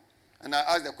earlier on. And I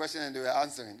asked the question and they were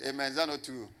answering. Amen. Is that not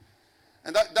true?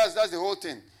 And that's the whole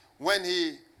thing. When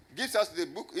he gives us the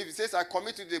book, if he says, I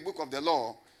commit to the book of the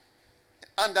law,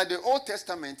 under the Old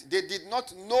Testament, they did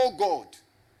not know God.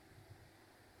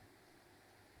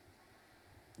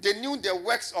 They knew the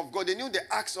works of God. They knew the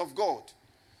acts of God.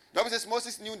 The Bible says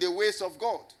Moses knew the ways of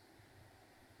God.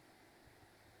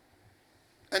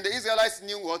 And the Israelites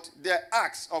knew what? The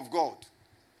acts of God.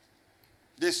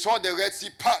 They saw the Red Sea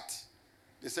part.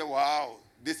 They said, wow,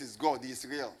 this is God, he is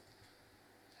real.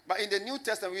 But in the New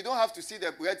Testament, we don't have to see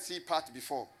the Red Sea part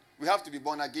before. We have to be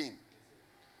born again.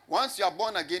 Once you are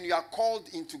born again, you are called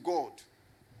into God.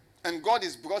 And God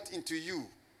is brought into you.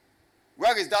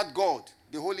 Where is that God?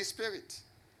 The Holy Spirit.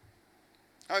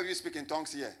 How do you speak in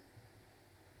tongues here?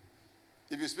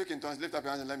 If you speak in tongues, lift up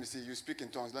your hand and let me see. You speak in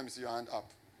tongues, let me see your hand up.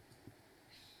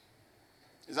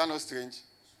 Is that not strange?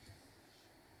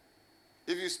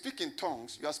 If you speak in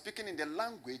tongues, you are speaking in the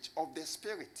language of the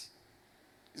Spirit.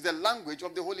 It's the language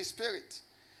of the Holy Spirit.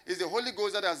 It's the Holy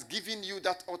Ghost that has given you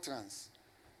that utterance.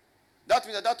 That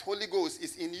means that Holy Ghost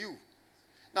is in you.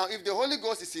 Now, if the Holy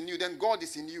Ghost is in you, then God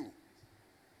is in you.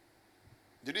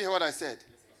 Did you hear what I said?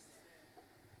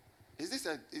 Is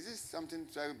this something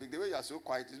very big? The way you are so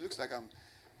quiet, it looks like I'm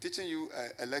teaching you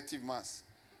elective mass.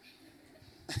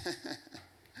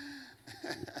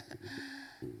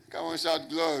 Come on, shout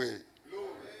glory.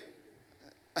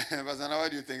 Pastor, what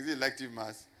do you think? Is it elective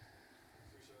mass?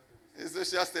 It's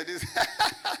social studies.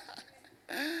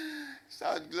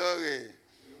 Shout glory.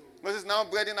 Moses, now,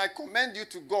 brethren, I commend you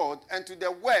to God and to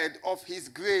the word of his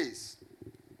grace,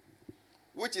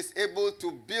 which is able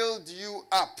to build you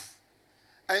up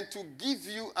and to give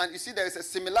you, and you see there is a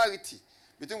similarity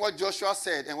between what Joshua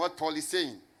said and what Paul is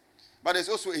saying. But there's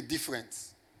also a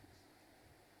difference.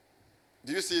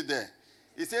 Do you see it there?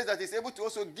 He says that he's able to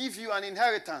also give you an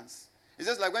inheritance. It's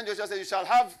just like when Joshua said,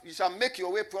 you shall make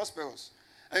your way prosperous,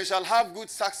 and you shall have good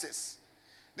success.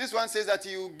 This one says that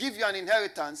he will give you an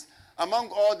inheritance among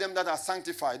all them that are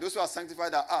sanctified. Those who are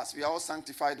sanctified are us. We are all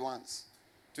sanctified ones.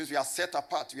 Since we are set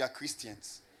apart, we are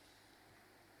Christians.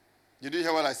 Did you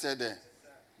hear what I said there?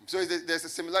 So there's a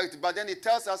similarity. But then he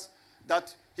tells us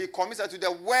that he commits us to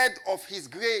the word of his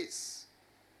grace.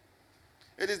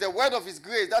 It is the word of his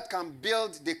grace that can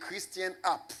build the Christian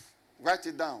up. Write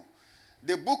it down.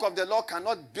 The book of the law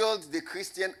cannot build the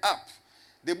Christian up.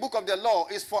 The book of the law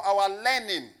is for our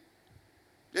learning.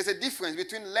 There's a difference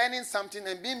between learning something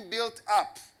and being built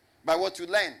up by what you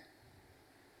learn.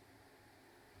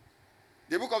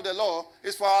 The book of the law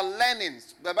is for our learning.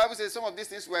 The Bible says some of these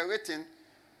things were written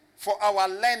for our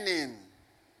learning.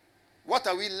 What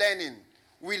are we learning?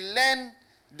 We learn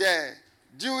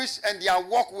Jewish and their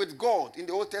walk with God in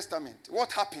the Old Testament.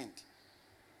 What happened?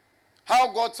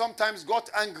 How God sometimes got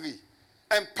angry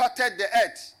and parted the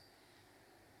earth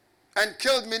and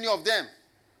killed many of them.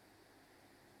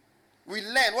 We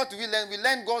learn. What do we learn? We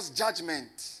learn God's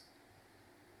judgment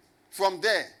from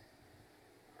there.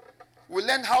 We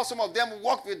learn how some of them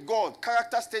walked with God,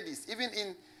 character studies, even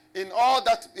in all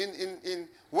that, in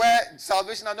where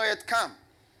salvation had not yet come.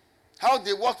 How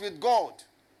they walked with God.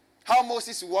 How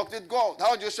Moses walked with God.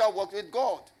 How Joshua walked with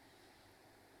God.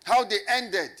 How they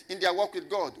ended in their walk with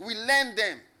God. We learn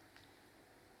them.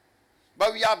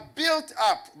 But we are built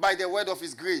up by the word of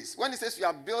his grace. When it says we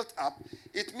are built up,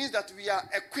 it means that we are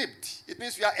equipped. It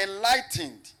means we are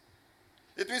enlightened.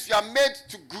 It means we are made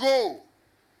to grow.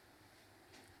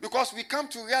 Because we come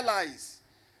to realize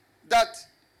that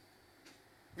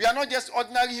we are not just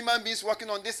ordinary human beings walking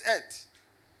on this earth.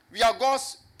 We are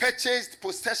God's purchased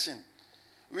possession.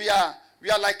 We are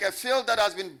like a field that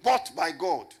has been bought by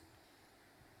God.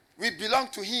 We belong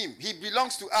to him. He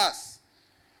belongs to us.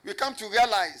 We come to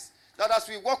realize that as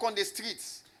we walk on the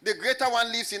streets, the greater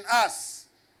one lives in us.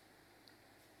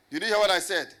 Did you hear what I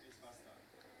said?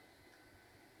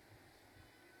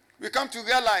 We come to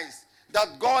realize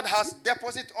that God has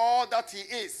deposited all that he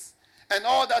is and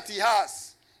all that he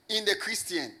has in the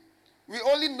Christian. We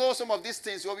only know some of these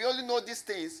things, or we only know these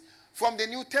things from the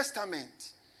New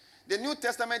Testament. The New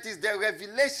Testament is the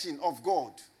revelation of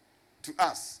God to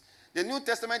us. The New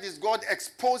Testament is God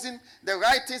exposing, the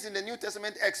writings in the New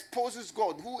Testament exposes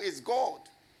God. Who is God?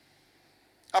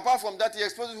 Apart from that, he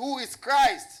exposes who is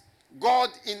Christ, God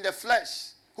in the flesh.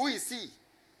 Who is he?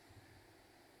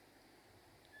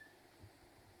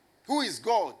 Who is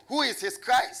God? Who is his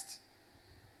Christ?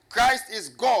 Christ is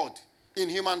God in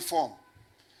human form.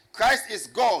 Christ is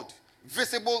God,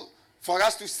 visible for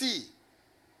us to see.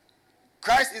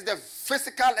 Christ is the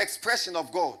physical expression of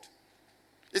God.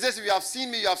 He says, if you have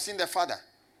seen me, you have seen the Father.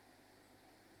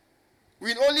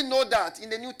 We only know that in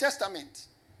the New Testament.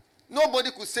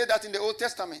 Nobody could say that in the Old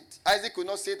Testament. Isaac could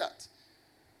not say that.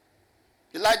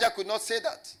 Elijah could not say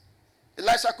that.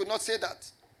 Elisha could not say that.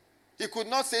 He could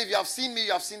not say, if you have seen me,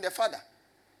 you have seen the Father.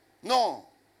 No.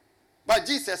 But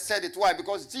Jesus said it. Why?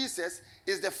 Because Jesus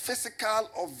is the physical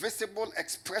or visible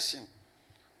expression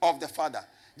of the Father.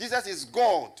 Jesus is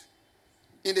God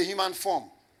in the human form.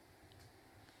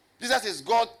 Jesus is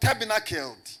God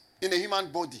tabernacled in a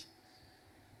human body.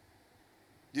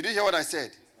 Did you hear what I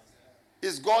said?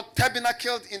 Is God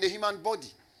tabernacled in the human body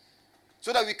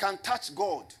so that we can touch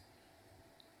God.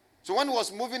 So when he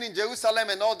was moving in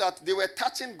Jerusalem and all that, they were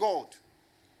touching God.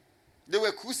 They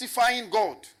were crucifying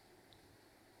God.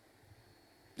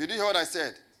 Did you hear what I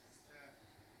said?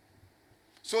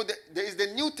 So there is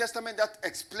the New Testament that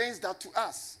explains that to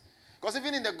us. Because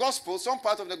even in the gospel, some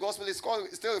part of the gospel is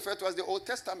still referred to as the Old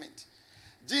Testament.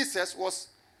 Jesus was,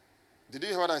 did you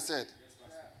hear what I said?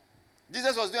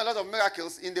 Jesus was doing a lot of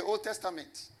miracles in the Old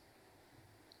Testament.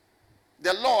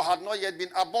 The law had not yet been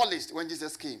abolished when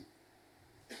Jesus came.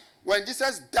 When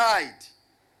Jesus died,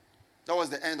 that was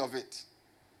the end of it.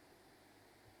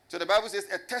 So the Bible says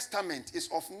a testament is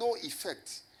of no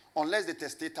effect unless the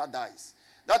testator dies.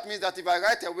 That means that if I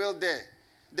write a will there,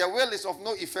 the will is of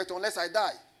no effect unless I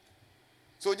die.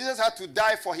 So Jesus had to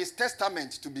die for his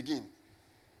testament to begin.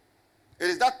 It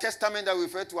is that testament that we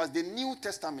refer to as the New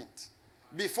Testament.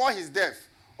 Before his death,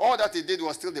 all that he did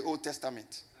was still the Old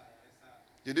Testament.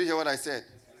 Did you hear what I said?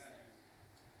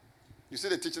 You see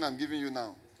the teaching I'm giving you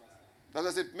now. As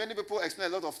I said, many people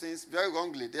explain a lot of things very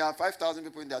wrongly. There are 5,000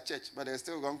 people in their church, but there are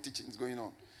still wrong teachings going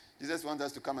on. Jesus wants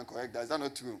us to come and correct that. Is that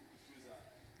not true?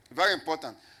 Very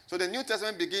important. So the New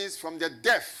Testament begins from the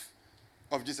death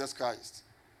of Jesus Christ.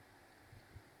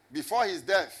 Before his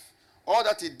death, all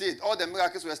that he did, all the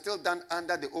miracles were still done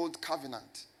under the old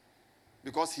covenant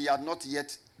because he had not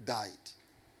yet died.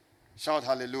 Shout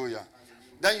hallelujah. Hallelujah.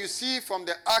 Then you see from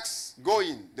the Acts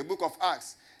going, the book of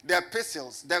Acts, the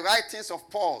epistles, the writings of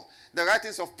Paul, the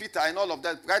writings of Peter and all of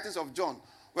that, writings of John,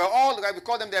 were all, we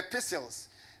call them the epistles.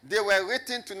 They were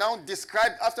written to now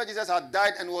describe, after Jesus had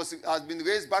died and had been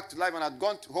raised back to life and had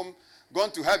gone to home,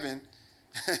 gone to heaven.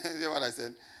 See what I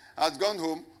said? Had gone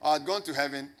home, or had gone to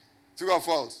heaven, true or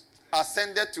false?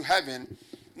 Ascended to heaven.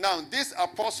 Now, these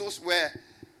apostles were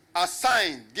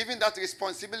assigned, given that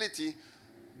responsibility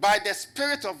by the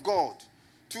Spirit of God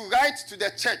to write to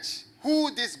the church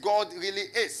who this God really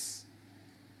is.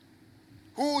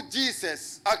 Who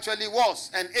Jesus actually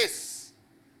was and is.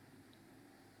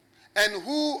 And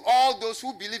who all those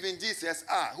who believe in Jesus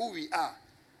are, who we are.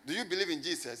 Do you believe in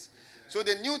Jesus? So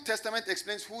the New Testament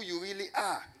explains who you really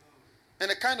are.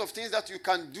 And the kind of things that you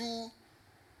can do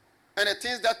and the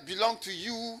things that belong to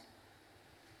you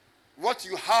what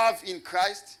you have in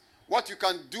Christ, what you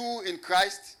can do in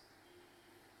Christ,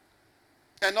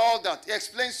 and all that. It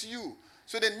explains you.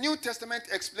 So the New Testament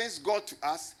explains God to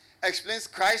us, explains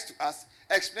Christ to us,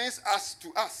 explains us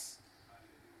to us,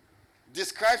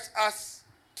 describes us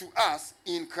to us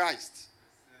in Christ.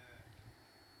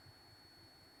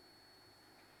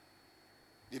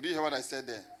 Did you hear what I said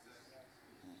there?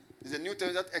 It's the New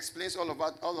Testament that explains all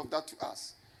of that to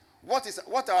us.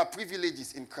 What are our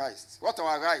privileges in Christ? What are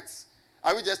our rights?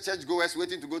 Are we just churchgoers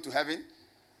waiting to go to heaven?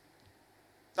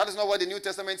 That is not what the New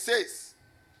Testament says.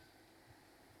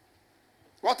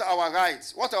 What are our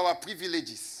rights? What are our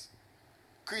privileges?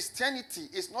 Christianity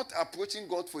is not approaching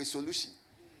God for a solution.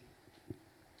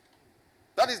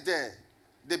 That is the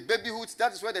babyhood.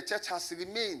 That is where the church has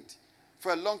remained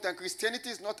for a long time. Christianity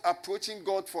is not approaching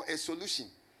God for a solution.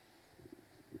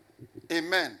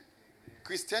 Amen.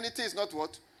 Christianity is not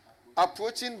what?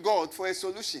 Approaching God for a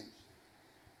solution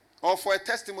or for a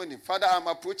testimony. Father, I'm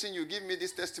approaching you. Give me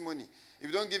this testimony. If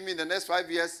you don't give me in the next 5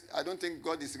 years, I don't think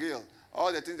God is real.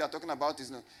 All the things they're talking about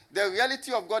is not. The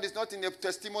reality of God is not in the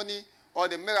testimony or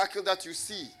the miracle that you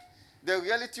see. The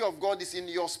reality of God is in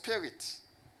your spirit.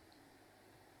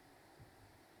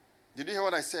 Did you hear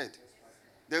what I said?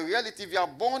 The reality, if you are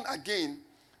born again,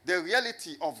 the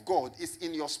reality of God is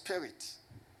in your spirit.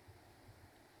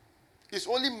 It's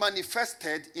only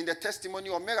manifested in the testimony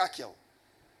or miracle.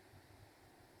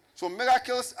 So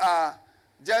miracles are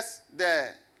just the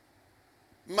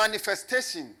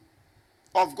manifestation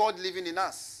of God living in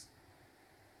us.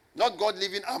 Not God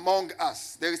living among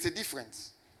us. There is a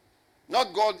difference.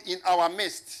 Not God in our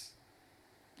midst.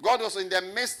 God was in the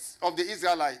midst of the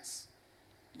Israelites.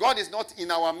 God is not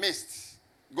in our midst.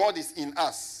 God is in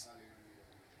us.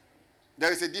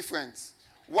 There is a difference.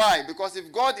 Why? Because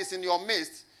if God is in your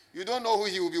midst, you don't know who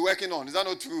he will be working on. Is that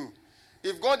not true?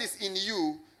 If God is in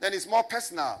you, then it's more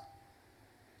personal.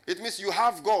 It means you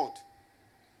have God.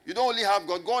 You don't only have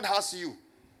God, God has you.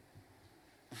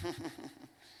 You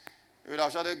would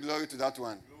have shouted glory to that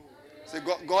one. Say,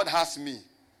 God has me.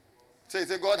 Say,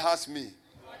 God has me.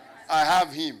 I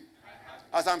have him.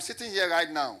 As I'm sitting here right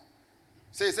now.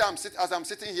 Say, as I'm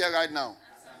sitting here right now.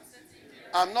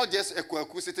 I'm not just a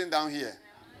kweku sitting down here.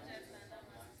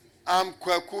 I'm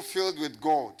kweku filled with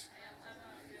God.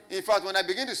 In fact, when I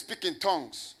begin to speak in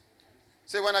tongues,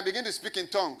 say, when I begin to speak in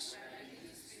tongues,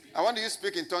 I want you to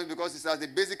speak in tongues because it's at the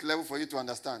basic level for you to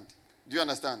understand. Do you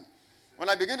understand? When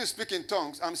I begin to speak in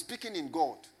tongues, I'm speaking in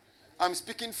God. I'm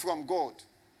speaking from God.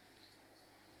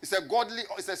 It's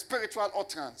a spiritual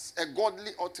utterance, a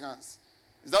godly utterance.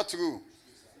 Is that true?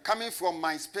 Coming from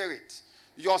my spirit.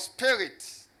 Your spirit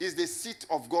is the seat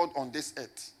of God on this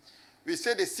earth. We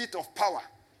say the seat of power.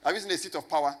 Have you seen the seat of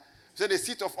power? We say the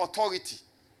seat of authority.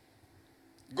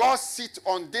 God's seat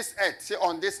on this earth. Say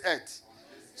on this earth.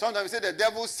 Sometimes we say the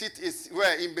devil's seat is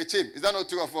where? In Bechim. Is that not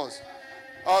true of us?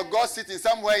 Or God's seat is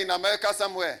somewhere in America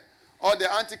somewhere. Or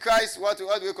the Antichrist, what do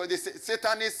we call the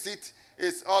Satanist seat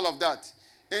is all of that.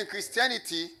 In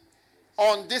Christianity,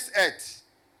 on this earth,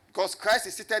 because Christ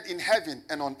is seated in heaven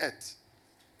and on earth.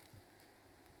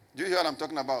 Do you hear what I'm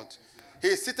talking about? He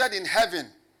is seated in heaven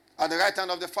at the right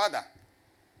hand of the Father.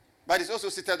 But he's also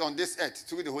seated on this earth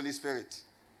through the Holy Spirit.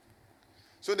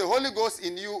 So the Holy Ghost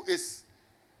in you is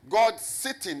God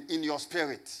sitting in your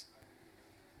spirit.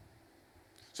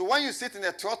 So when you sit in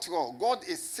a trotro, God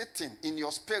is sitting in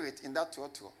your spirit in that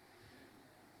trotro.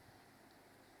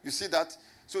 You see that?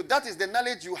 So that is the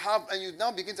knowledge you have, and you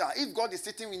now begin to, if God is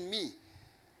sitting in me,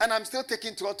 and I'm still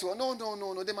taking trotro,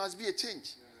 no, there must be a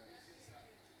change.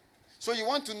 So you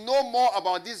want to know more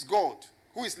about this God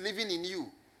who is living in you.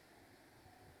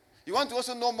 You want to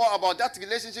also know more about that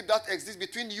relationship that exists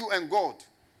between you and God,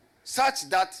 such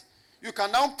that you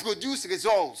can now produce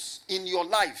results in your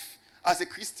life as a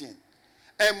Christian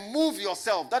and move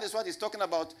yourself. That is what he's talking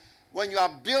about. When you are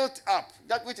built up,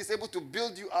 that which is able to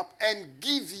build you up and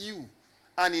give you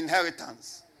an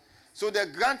inheritance. So the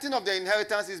granting of the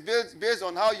inheritance is based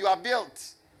on how you are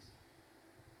built.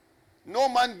 No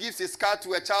man gives his car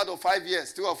to a child of 5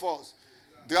 years, 2 or 4,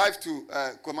 drive to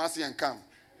Kumasi and come.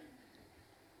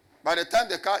 By the time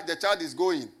the child is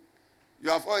going, you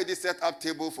have already set up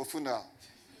table for funeral.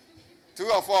 2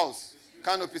 or 4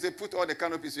 canopies, they put all the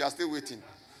canopies, you are still waiting.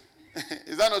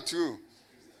 Is that not true?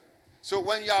 So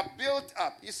when you are built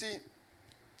up, you see,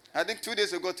 I think 3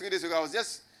 days ago, I was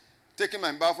just taking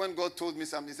my bath when God told me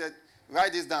something. He said,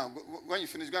 write this down. When you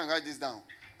finish, go and write this down.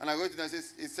 And I wrote it down.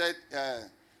 He said,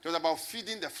 it was about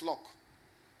feeding the flock.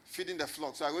 Feeding the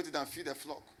flock. So I wrote it down, feed the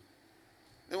flock.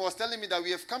 He was telling me that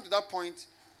we have come to that point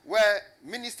where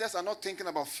ministers are not thinking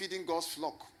about feeding God's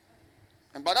flock.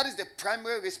 But that is the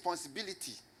primary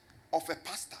responsibility of a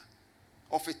pastor,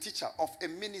 of a teacher, of a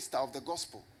minister of the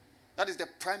gospel. That is the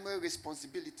primary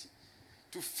responsibility.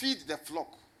 To feed the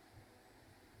flock.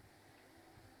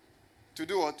 To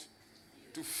do what?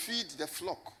 To feed the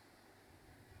flock.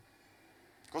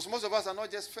 Because most of us are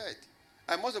not just fed.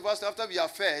 And most of us, after we are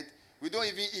fed, we don't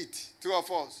even eat. True or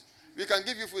false? We can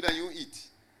give you food and you eat.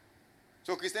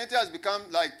 So Christianity has become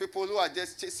like people who are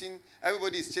just chasing,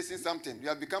 everybody is chasing something. We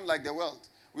have become like the world.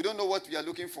 We don't know what we are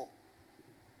looking for.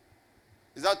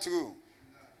 Is that true?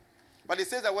 But it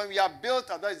says that when we are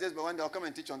built up, that is just when they'll come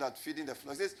and teach on that, feeding the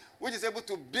flock. It says, which is able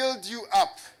to build you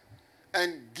up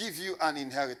and give you an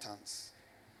inheritance.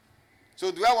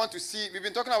 So do I want to see, we've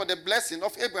been talking about the blessing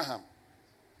of Abraham.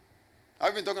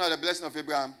 I've been talking about the blessing of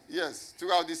Abraham, yes,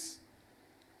 throughout these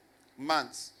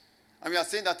months. And we are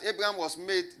saying that Abraham was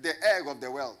made the heir of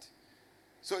the world.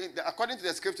 So according to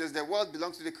the scriptures, the world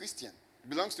belongs to the Christian. It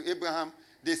belongs to Abraham,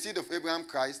 the seed of Abraham,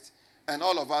 Christ, and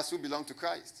all of us who belong to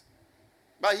Christ.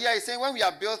 But here he's saying when we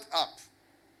are built up,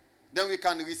 then we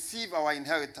can receive our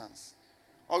inheritance.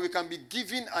 Or we can be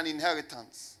given an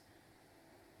inheritance.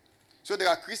 So there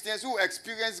are Christians who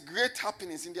experience great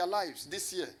happenings in their lives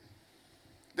this year.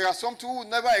 There are some who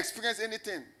never experience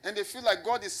anything. And they feel like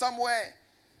God is somewhere.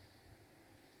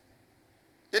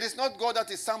 It is not God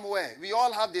that is somewhere. We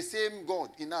all have the same God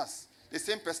in us. The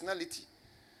same personality.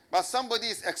 But somebody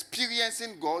is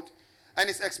experiencing God and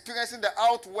is experiencing the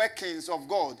outworkings of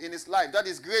God in his life. That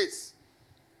is grace.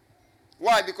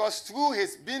 Why? Because through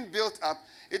his being built up,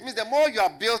 it means the more you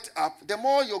are built up, the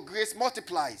more your grace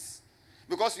multiplies.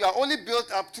 Because you are only built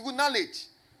up through knowledge.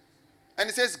 And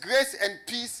it says grace and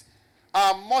peace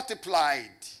are multiplied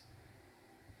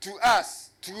to us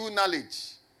through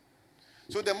knowledge.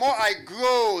 So the more I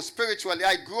grow spiritually,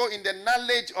 I grow in the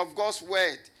knowledge of God's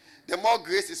word, the more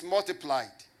grace is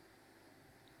multiplied.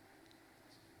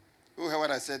 Who heard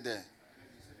what I said there?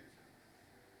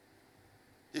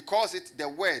 He calls it the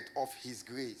word of his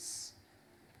grace.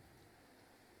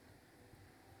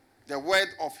 The word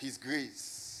of his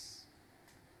grace.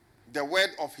 The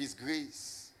word of his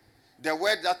grace. The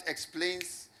word that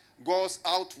explains God's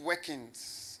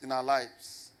outworkings in our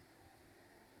lives.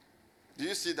 Do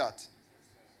you see that?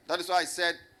 That is why I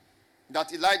said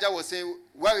that Elijah was saying,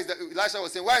 Elisha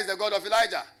was saying, where is the God of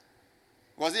Elijah?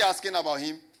 Was he asking about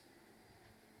him?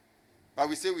 But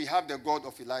we say we have the God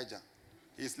of Elijah.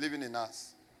 He is living in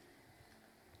us.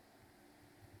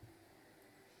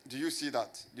 Do you see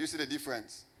that? Do you see the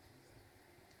difference?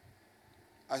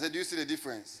 I said, do you see the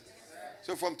difference? Yes,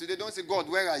 so from today, don't say, God,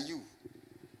 where are you?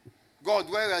 God,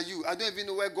 where are you? I don't even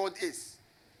know where God is.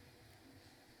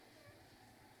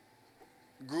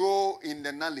 Grow in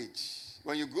the knowledge.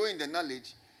 When you grow in the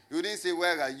knowledge, you didn't say,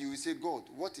 where are you? You say, God,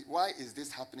 why is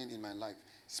this happening in my life?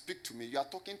 Speak to me. You are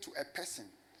talking to a person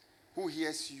who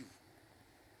hears you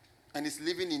and is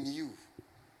living in you.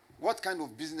 What kind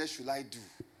of business should I do?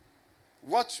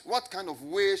 What kind of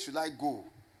way should I go?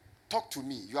 Talk to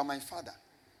me. You are my father.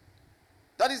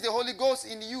 That is the Holy Ghost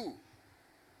in you.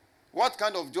 What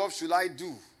kind of job should I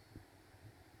do?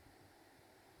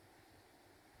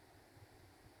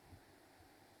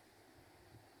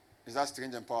 Is that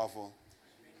strange and powerful?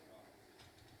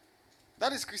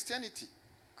 That is Christianity.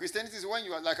 Christianity is when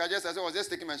you are, like I was just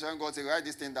taking my child, God said, write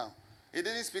this thing down. He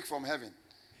didn't speak from heaven.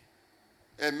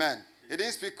 Amen. He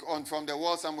didn't speak from the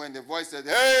wall somewhere and the voice said,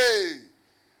 hey!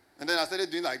 And then I started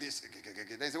doing like this.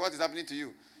 They said, what is happening to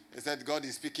you? He said, God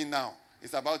is speaking now.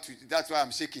 It's about to, that's why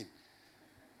I'm shaking.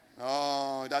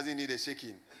 Oh, it doesn't need a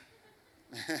shaking.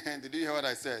 Did you hear what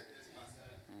I said?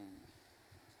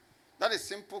 That is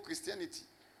simple Christianity.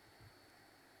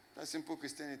 That's simple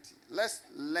Christianity. Let's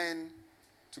learn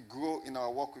to grow in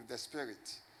our walk with the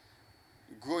Spirit.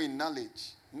 Grow in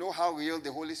knowledge. Know how real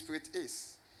the Holy Spirit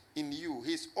is in you.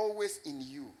 He's always in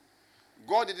you.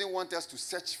 God didn't want us to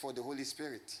search for the Holy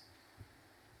Spirit.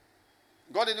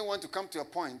 God didn't want to come to a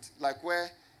point like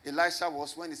where Elisha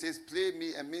was when he says, play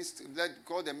me a minstrel, let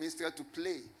God the minstrel to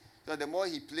play. So the more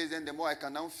he plays, then the more I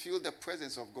can now feel the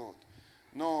presence of God.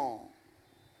 No.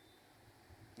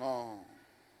 No.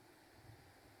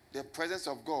 The presence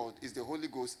of God is the Holy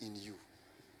Ghost in you.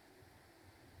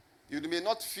 You may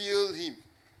not feel him.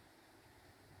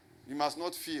 You must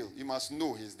not feel. You must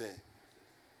know he's there.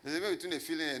 There's a difference between a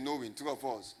feeling and knowing, true or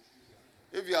false.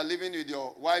 If you are living with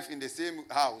your wife in the same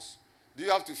house, do you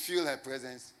have to feel her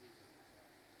presence?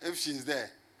 If she's there.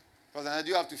 Because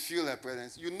you have to feel her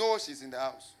presence. You know she's in the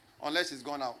house, unless she's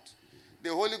gone out. The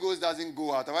Holy Ghost doesn't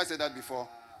go out. Have I said that before?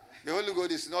 The Holy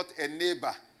Ghost is not a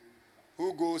neighbor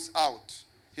who goes out.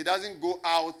 He doesn't go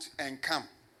out and come.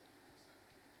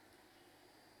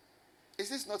 Is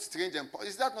this not strange?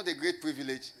 Is that not a great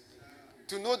privilege?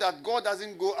 to know that God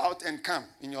doesn't go out and come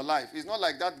in your life. It's not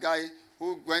like that guy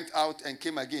who went out and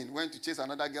came again, went to chase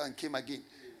another girl and came again,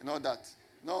 and all that.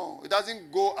 No, it doesn't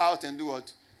go out and do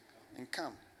what? And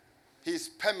come. He's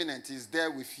permanent. He's there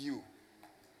with you.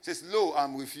 He says, lo,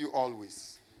 I'm with you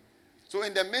always. So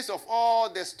in the midst of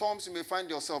all the storms you may find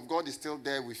yourself, God is still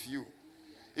there with you.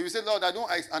 If you say, Lord, I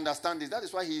don't understand this, that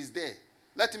is why he is there.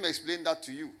 Let him explain that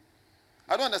to you.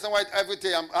 I don't understand why every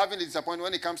day I'm having a disappointment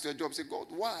when it comes to a job. Say, God,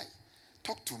 why?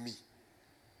 Talk to me.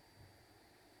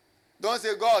 Don't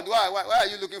say, God, why are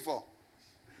you looking for?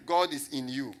 God is in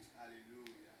you.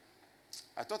 Hallelujah.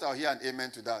 I thought I'll hear an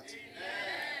amen to that. Amen.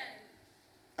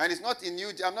 And it's not in you.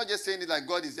 I'm not just saying it like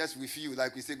God is just with you,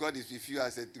 like we say God is with you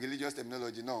as a religious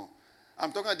terminology. No.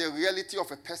 I'm talking about the reality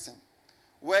of a person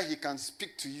where he can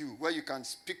speak to you, where you can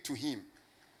speak to him.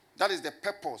 That is the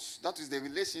purpose. That is the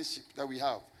relationship that we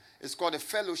have. It's called a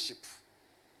fellowship.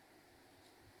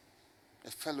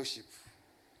 A fellowship.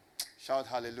 Shout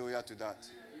hallelujah to that.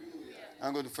 Hallelujah.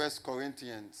 I'm going to 1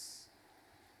 Corinthians.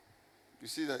 You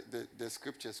see the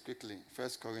scriptures quickly. 1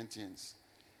 Corinthians.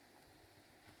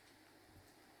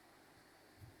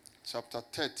 Chapter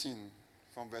 13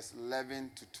 from verse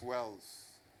 11 to 12.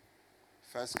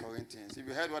 1 Corinthians. If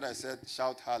you heard what I said,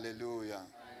 shout hallelujah. Hallelujah.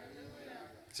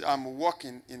 See, I'm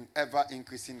walking in ever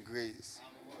increasing grace.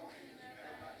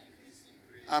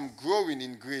 I'm growing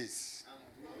in grace.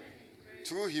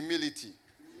 Through humility.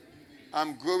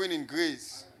 I'm growing in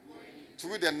grace.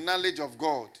 Through the knowledge of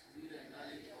God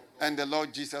and the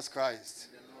Lord Jesus Christ.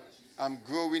 I'm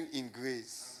growing in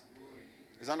grace.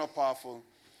 Is that not powerful?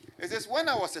 It says, when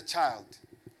I was a child,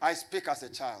 I speak as a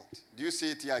child. Do you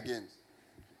see it here again?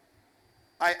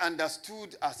 I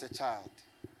understood as a child.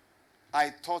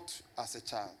 I taught as a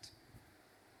child.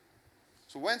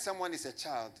 So when someone is a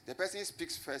child, the person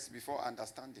speaks first before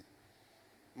understanding.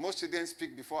 Most children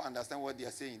speak before understand what they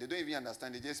are saying. They don't even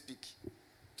understand, they just speak.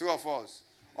 True or false?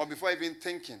 Or before even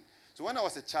thinking. So when I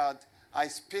was a child, I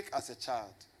speak as a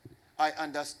child. I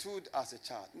understood as a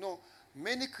child. No,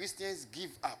 many Christians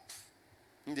give up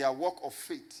in their walk of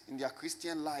faith, in their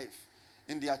Christian life,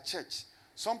 in their church.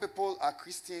 Some people are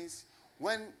Christians.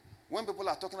 When people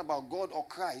are talking about God or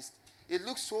Christ, it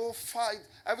looks so far,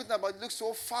 everything about it looks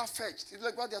so far-fetched. It's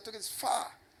like what they are talking is far.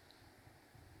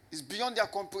 It's beyond their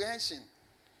comprehension.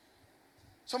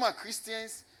 Some are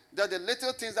Christians that the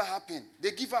little things that happen,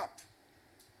 they give up.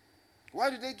 Why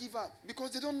do they give up?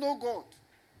 Because they don't know God.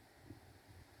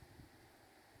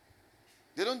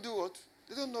 They don't do what?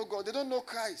 They don't know God. They don't know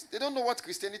Christ. They don't know what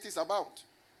Christianity is about.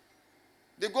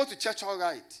 They go to church all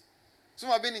right. Some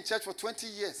have been in church for 20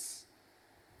 years.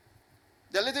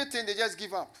 The little thing, they just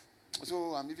give up.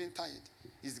 So I'm even tired.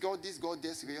 Is God this, God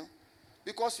this real?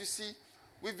 Because you see,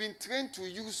 we've been trained to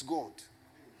use God.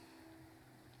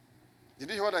 Did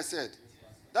you hear what I said?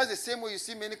 That's the same way you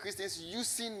see many Christians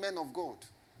using men of God.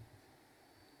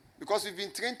 Because we've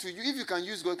been trained to use. If you can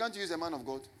use God, can't you use a man of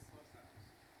God?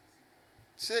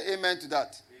 Say amen to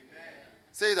that. Amen.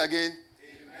 Say it again.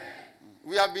 Amen.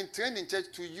 We have been trained in church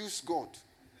to use God.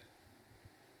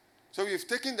 So we've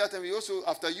taken that and we also,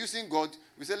 after using God,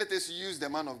 we say, let us use the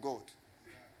man of God.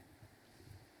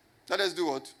 Let us do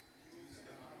what?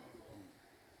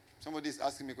 Somebody is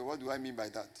asking me, what do I mean by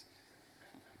that?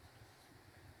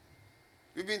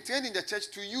 We've been trained in the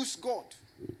church to use God.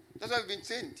 That's why we've been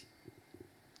trained.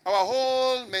 Our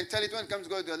whole mentality when it comes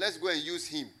to God, let's go and use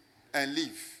him and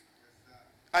live.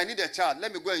 I need a child.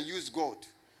 Let me go and use God.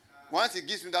 Once he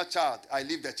gives me that child, I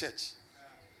leave the church.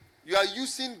 You are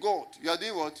using God. You are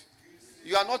doing what?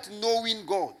 You are not knowing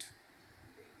God.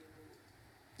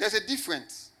 There's a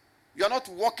difference. You are not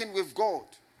walking with God.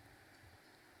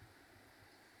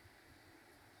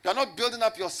 You are not building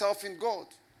up yourself in God.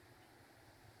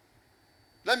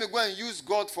 Let me go and use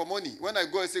God for money. When I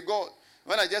go and say, God,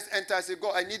 when I just enter, I say,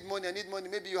 God, I need money.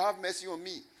 Maybe you have mercy on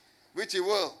me, which he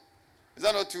will. Is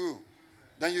that not true?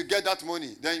 Then you get that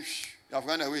money. Then you have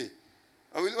run away.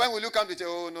 When we look at it,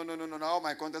 oh, no, now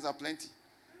my contacts are plenty.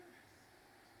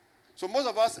 So most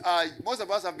of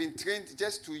us have been trained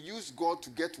just to use God to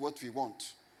get what we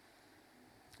want.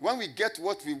 When we get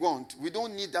what we want, we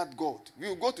don't need that God. We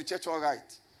will go to church all right.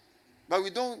 But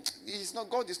God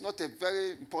is not a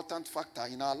very important factor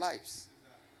in our lives.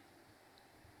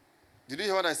 Did you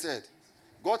hear what I said?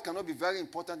 God cannot be very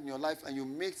important in your life and you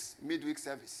miss midweek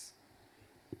service.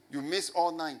 You miss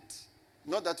all night.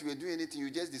 Not that you were doing anything,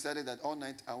 you just decided that all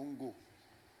night I won't go.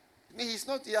 He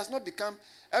has not become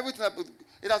everything.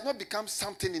 It has not become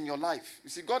something in your life. You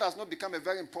see, God has not become a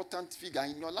very important figure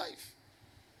in your life.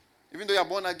 Even though you are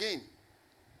born again.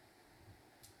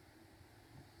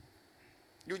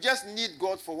 You just need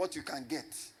God for what you can get.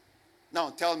 Now,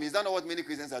 tell me, is that not what many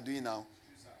Christians are doing now?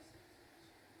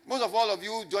 Most of all of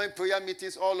you join prayer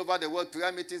meetings all over the world.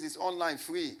 Prayer meetings is online,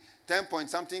 free. 10 point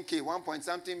something K, 1 point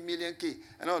something million K,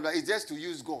 and all that. It's just to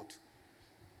use God.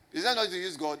 Is that not to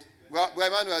use God? Well,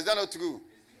 Emmanuel, is that not true?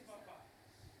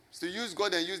 It's to use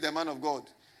God and use the man of God.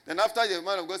 Then after the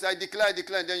man of God says, I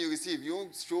declare, and then you receive. You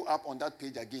won't show up on that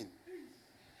page again.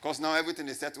 Because now everything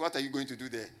is set. What are you going to do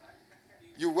there?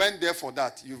 You went there for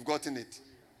that. You've gotten it.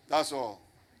 That's all.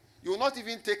 You will not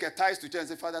even take a tithe to church and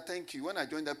say, Father, thank you. When I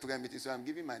joined that prayer meeting, so I'm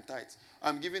giving my tithes.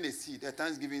 I'm giving a seed, a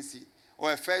thanksgiving seed.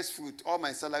 Or a first fruit. All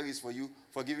my salary is for you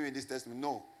for giving me this testimony.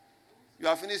 No. You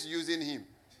have finished using him.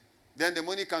 Then the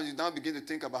money comes, you now begin to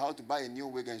think about how to buy a new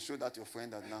wig and show that your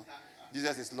friend that now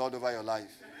Jesus is Lord over your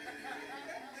life.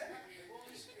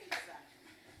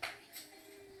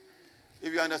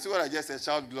 If you understood what I just said,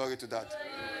 shout glory to that.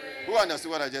 Who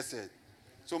understood what I just said?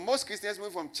 So most Christians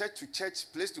move from church to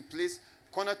church, place to place,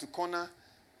 corner to corner,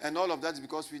 and all of that is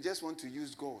because we just want to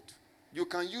use God. You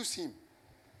can use him.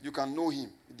 You can know him.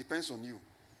 It depends on you.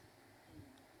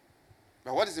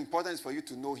 But what is important is for you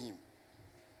to know him.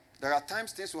 There are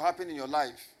times things will happen in your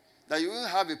life that you won't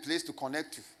have a place to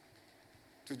connect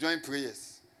to join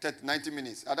prayers. 90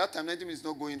 minutes. At that time, 90 minutes is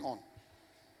not going on.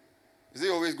 Is it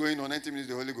always going on, 90 minutes,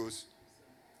 the Holy Ghost?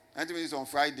 90 minutes on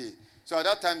Friday. So at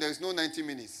that time, there is no 90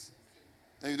 minutes.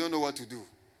 And you don't know what to do.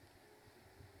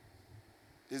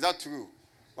 Is that true?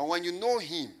 But when you know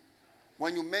him,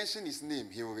 when you mention his name,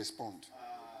 he will respond.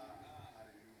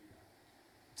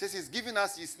 It says he's giving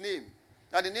us his name.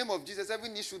 At the name of Jesus, every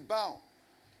knee should bow.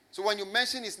 So when you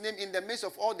mention his name in the midst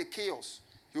of all the chaos,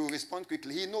 he will respond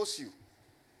quickly. He knows you.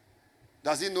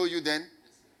 Does he know you then?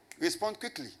 Respond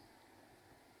quickly.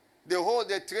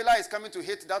 The trailer is coming to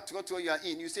hit that throttle you are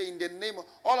in. You say in the name of,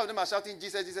 all of them are shouting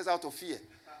Jesus, Jesus out of fear.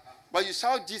 But you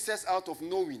shout Jesus out of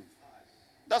knowing.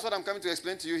 That's what I'm coming to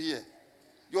explain to you here.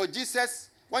 Your Jesus,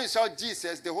 when you shout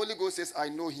Jesus, the Holy Ghost says, I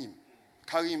know him.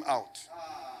 Carry him out.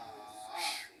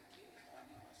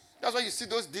 That's why you see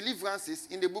those deliverances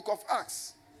in the book of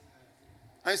Acts.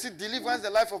 And you see deliverance in the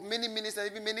life of many ministers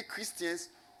and even many Christians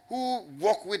who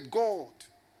walk with God.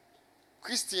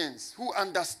 Christians who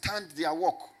understand their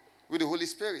walk with the Holy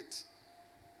Spirit.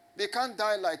 They can't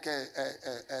die like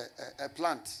a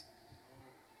plant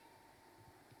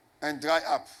and dry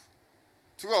up.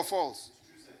 True or false?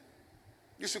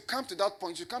 You should come to that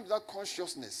point. You should come to that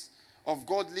consciousness of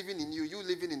God living in you, you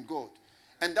living in God.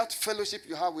 And that fellowship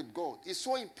you have with God is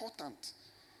so important.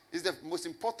 It's the most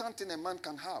important thing a man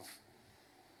can have.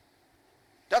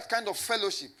 That kind of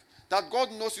fellowship, that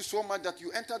God knows you so much that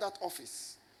you enter that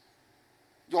office.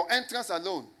 Your entrance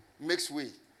alone makes way.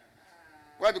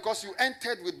 Why? Because you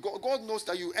entered with God. God knows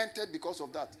that you entered because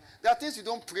of that. There are things you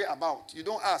don't pray about. You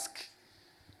don't ask.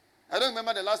 I don't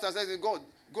remember the last time I said,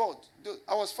 God,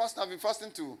 I was fasting. I've been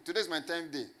fasting too. Today's my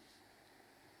 10th day.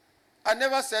 I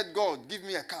never said, God, give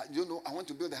me a car. You know, I want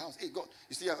to build a house. Hey, God,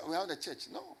 you see, we have the church.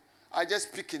 No. I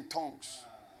just speak in tongues.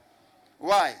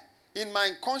 Why? In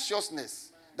my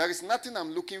consciousness, there is nothing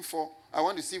I'm looking for. I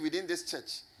want to see within this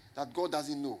church that God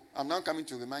doesn't know. I'm now coming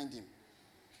to remind him.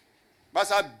 But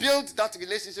as I build that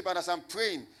relationship and as I'm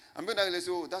praying, I'm building that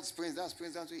relationship. Oh, that's praying.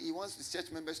 He wants his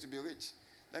church members to be rich.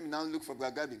 Let me now look for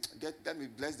Brother Gabi. Let me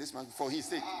bless this man for his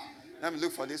sake. Let me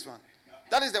look for this one.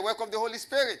 That is the work of the Holy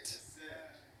Spirit.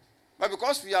 But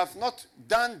because we have not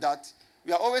done that,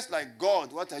 we are always like,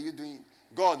 God, what are you doing?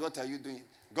 God, what are you doing?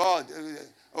 God,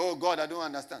 oh God, I don't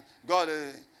understand. God,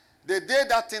 the day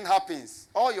that thing happens,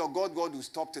 all your God will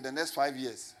stop to the next 5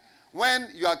 years. When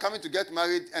you are coming to get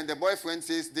married and the boyfriend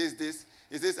says this,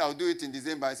 he says, I'll do it in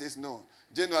December. He says, no.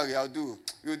 January, I'll do.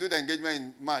 You do the engagement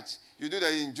in March. You do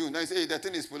that in June. Then you say, hey, the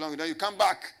thing is prolonged. Then you come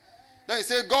back. Then you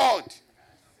say, God,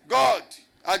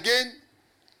 again.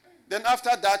 Then after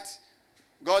that,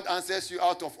 God answers you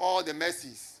out of all the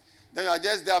mercies. Then you are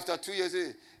just there after 2 years.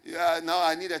 Say, yeah, now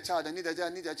I need a child. I need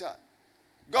a child.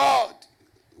 God,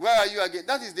 where are you again?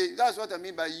 That's what I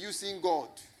mean by using God.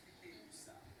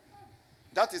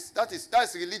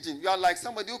 That's religion. You are like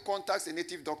somebody who contacts a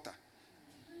native doctor.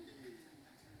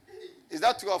 Is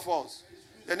that true or false?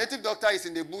 The native doctor is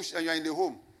in the bush and you are in the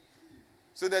home.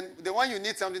 So then the one you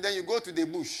need something, then you go to the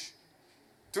bush.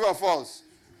 True or false?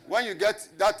 When you get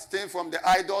that thing from the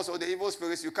idols or the evil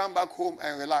spirits, you come back home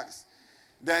and relax.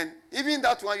 Then even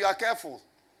that one, you are careful.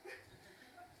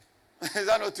 Is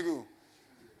that not true?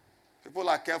 People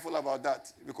are careful about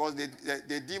that because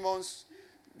the demons,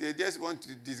 they just want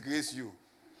to disgrace you.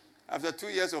 After 2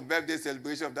 years of birthday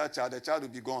celebration of that child, the child will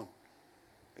be gone.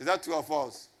 Is that true or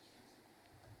false?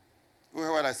 You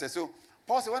hear what I said? So,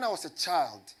 Paul said, when I was a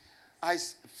child, I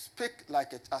spoke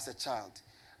as a child.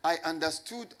 I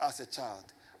understood as a child.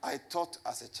 I taught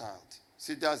as a child.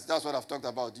 See, that's what I've talked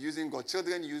about. Using God.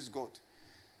 Children use God.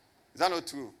 Is that not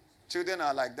true? Children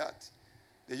are like that.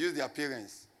 They use their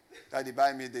parents. Daddy,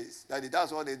 buy me this. Daddy,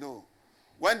 that's what they know.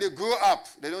 When they grow up,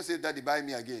 they don't say, Daddy, buy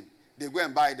me again. They go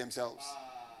and buy it themselves.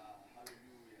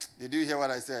 Did you hear what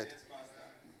I said? Yes,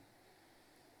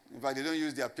 Pastor. In fact, they don't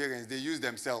use their parents. They use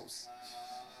themselves.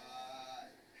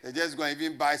 They just go and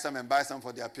even buy some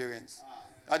for their parents.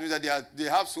 That means that they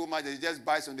have so much, they just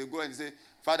buy some. They go and say,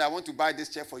 Father, I want to buy this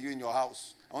chair for you in your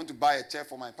house. I want to buy a chair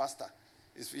for my pastor.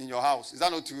 It's in your house. Is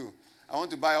that not true? I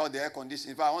want to buy all the air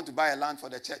conditioning. In fact, I want to buy a land for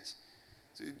the church.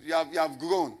 So you have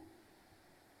grown.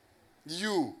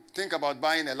 You think about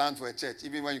buying a land for a church,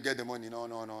 even when you get the money. No.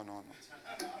 No.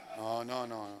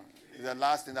 It's the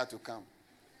last thing that will come.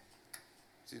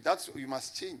 See, that's you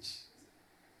must change.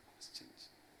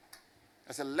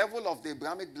 There's a level of the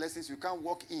Abrahamic blessings you can't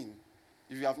walk in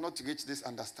if you have not reached this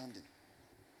understanding.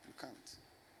 You can't.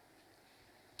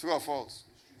 True or false?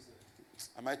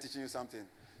 Am I teaching you something?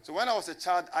 So when I was a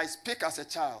child, I speak as a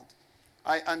child.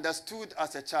 I understood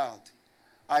as a child.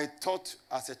 I taught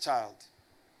as a child.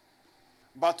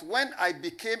 But when I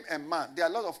became a man, there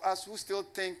are a lot of us who still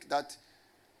think that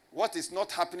what is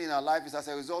not happening in our life is as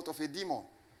a result of a demon,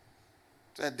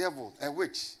 a devil, a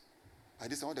witch. But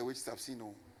this is not the witches I've seen.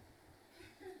 No.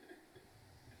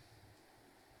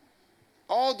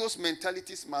 All those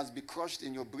mentalities must be crushed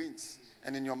in your brains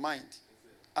and in your mind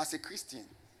as a Christian.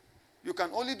 You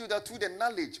can only do that through the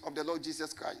knowledge of the Lord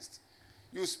Jesus Christ.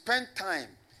 You spend time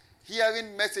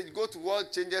hearing message, go to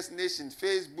World Changers Nation,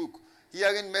 Facebook,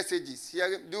 hearing messages,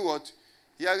 do what?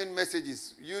 Hearing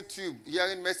messages, YouTube,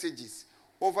 hearing messages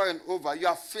over and over. You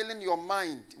are filling your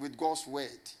mind with God's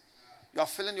word. You are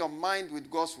filling your mind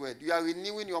with God's word. You are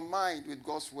renewing your mind with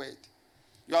God's word.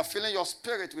 You are filling your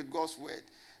spirit with God's word.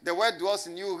 The word dwells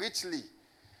in you richly.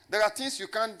 There are things you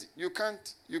can't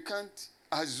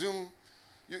assume.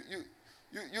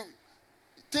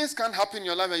 Things can't happen in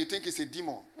your life and you think it's a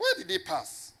demon. Where did he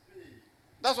pass?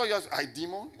 That's why you have a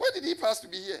demon. Where did he pass to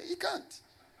be here? He can't.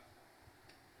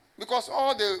 Because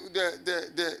all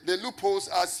the loopholes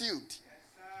are sealed.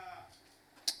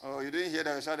 Oh, you didn't hear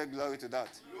that? You shouted glory to that.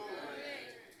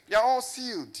 They are all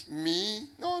sealed. Me?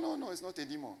 No, it's not a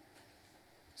demon.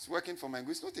 It's working for my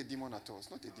good. It's not a demon at all. It's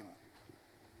not a demon.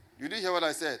 You didn't hear what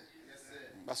I said? Yes, sir.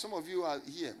 But some of you are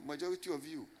here, majority of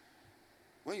you.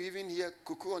 When you even hear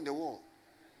cuckoo on the wall,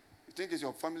 you think it's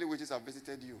your family witches have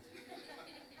visited you.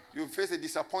 You face a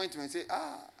disappointment and say,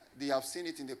 they have seen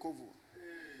it in the Kovu.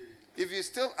 If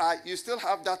you still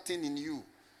have that thing in you,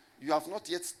 you have not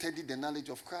yet studied the knowledge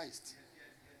of Christ.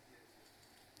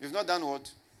 You've not done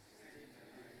what?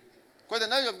 Because the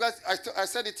knowledge of God, I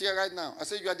said it here right now. I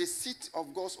said you are the seat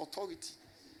of God's authority.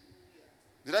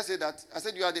 Did I say that? I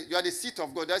said you are the seat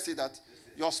of God. Did I say that?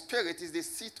 Your spirit is the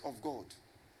seat of God.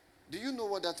 Do you know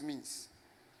what that means?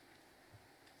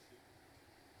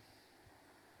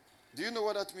 Do you know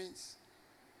what that means?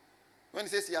 When he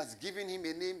says he has given him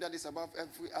a name that is above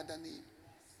every other name.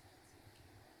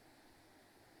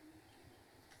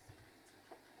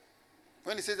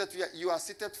 When he says that you are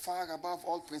seated far above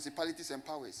all principalities and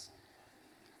powers.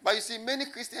 But you see, many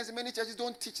Christians, many churches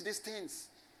don't teach these things.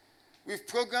 We've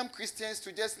programmed Christians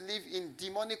to just live in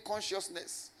demonic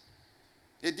consciousness.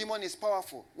 A demon is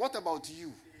powerful. What about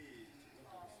you?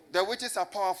 The witches are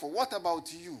powerful. What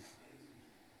about you?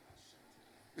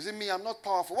 You see, me, I'm not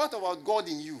powerful. What about God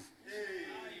in you?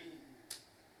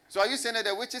 So are you saying that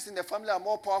the witches in the family are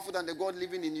more powerful than the God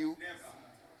living in you? Never.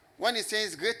 When he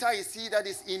says, greater is he that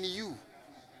is in you.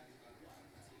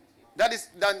 That is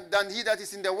than he that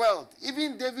is in the world.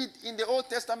 Even David in the Old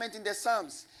Testament, in the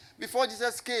Psalms, before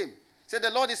Jesus came, said,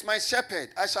 the Lord is my shepherd,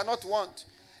 I shall not want.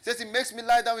 He says, he makes me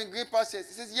lie down in green pastures.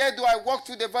 He says, yea, do I walk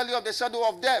through the valley of the shadow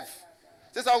of death.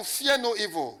 He says, I will fear no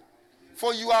evil,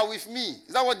 for you are with me.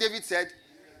 Is that what David said?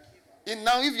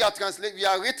 Now, if you are we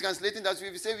are retranslating that,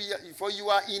 we say, for you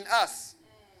are in us.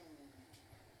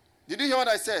 Did you hear what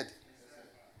I said?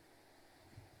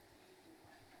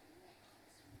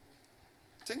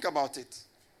 Think about it.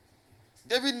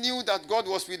 David knew that God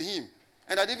was with him.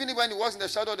 And that even when he was in the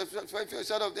shadow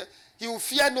of death, he will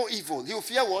fear no evil. He will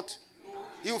fear what?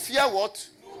 He will fear what?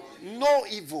 No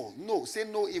evil. No, say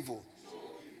no evil.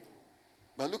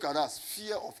 But look at us,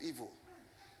 fear of evil.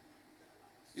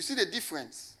 You see the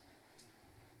difference?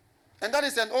 And that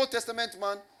is an Old Testament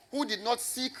man who did not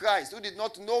see Christ, who did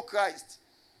not know Christ,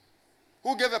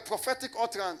 who gave a prophetic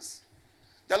utterance.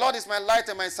 The Lord is my light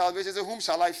and my salvation. He said, whom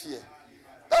shall I fear?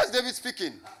 That's David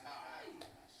speaking.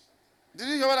 Did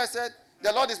you hear what I said?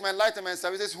 The Lord is my light and my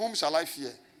salvation. He says, whom shall I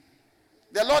fear?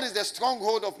 The Lord is the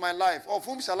stronghold of my life. Of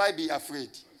whom shall I be afraid?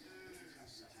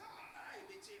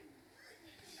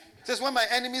 It says, when my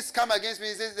enemies come against me,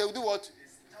 he says, they will do what?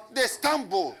 They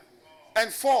stumble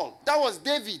and fall. That was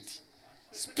David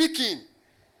speaking.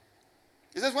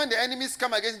 He says, when the enemies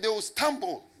come against me, they will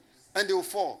stumble and they will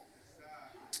fall.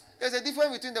 There's a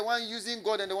difference between the one using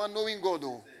God and the one knowing God,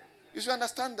 though. You should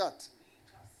understand that.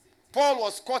 Paul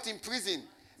was caught in prison.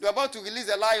 They were about to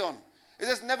release a lion. He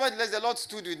says, nevertheless, the Lord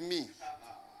stood with me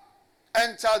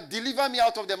and shall deliver me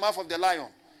out of the mouth of the lion.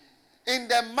 In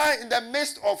the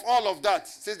midst of all of that,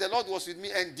 says the Lord was with me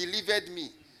and delivered me.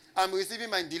 I'm receiving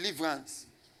my deliverance.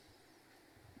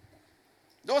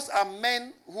 Those are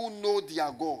men who know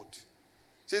their God.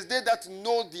 Says they that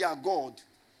know their God,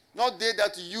 not they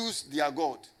that use their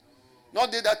God,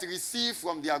 not they that receive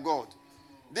from their God.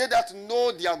 They that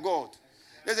know their God.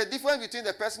 There's a difference between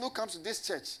the person who comes to this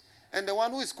church and the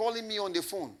one who is calling me on the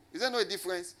phone. Is there no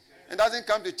difference? And doesn't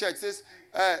come to church. Says,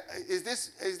 is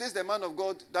this the man of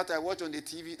God that I watch on the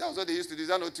TV? That's what they used to do. Is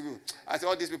that not true? I say,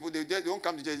 all these people, they don't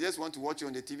come to church. They just want to watch you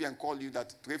on the TV and call you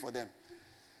that, pray for them.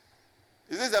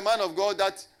 Is this the man of God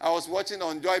that I was watching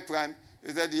on Joy Prime?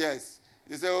 He said, yes.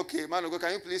 He said, okay, man of God,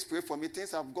 can you please pray for me?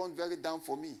 Things have gone very down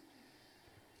for me.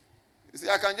 You see,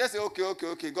 I can just say,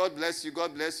 okay, God bless you,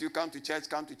 come to church,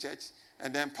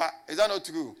 and then, is that not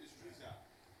true?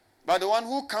 But the one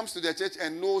who comes to the church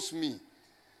and knows me,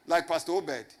 like Pastor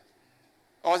Obed,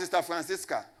 or Sister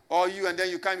Francisca, or you, and then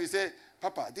you come and say,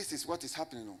 Papa, this is what is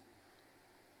happening now.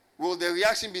 Will the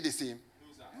reaction be the same?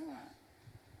 No.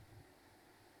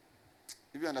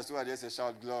 If you understand what I just said,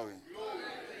 shout glory.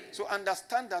 So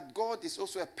understand that God is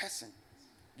also a person.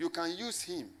 You can use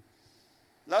him.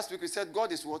 Last week we said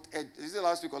God is what? Is it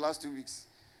last week or last 2 weeks?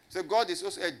 So God is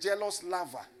also a jealous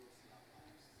lover.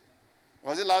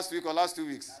 Was it last week or last 2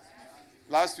 weeks?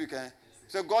 Last week, eh?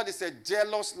 So God is a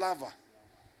jealous lover.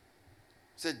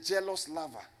 It's a jealous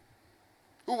lover.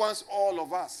 Who wants all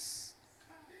of us?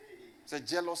 It's a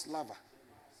jealous lover.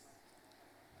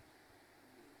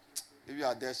 If you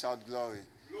are there, shout glory.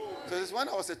 So this, when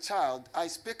I was a child, I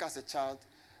spake as a child.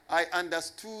 I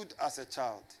understood as a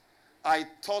child. I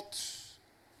thought.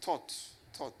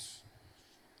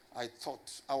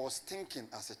 I was thinking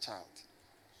as a child.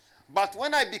 But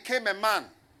when I became a man,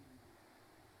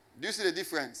 do you see the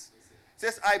difference? It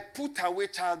says, I put away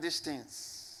childish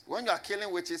things. When you are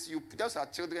killing witches, those are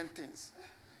children things.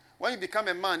 When you become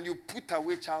a man, you put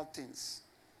away child things.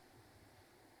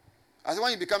 I said,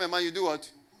 when you become a man, you do what?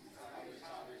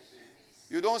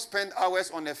 You don't spend hours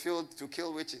on the field to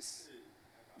kill witches.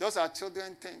 Those are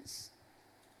children things.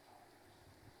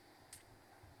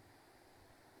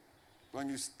 When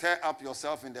you stir up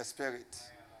yourself in the spirit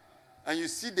and you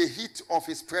see the heat of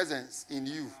his presence in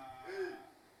you.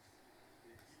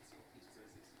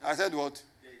 I said what?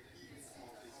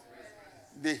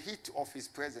 The heat of his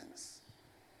presence.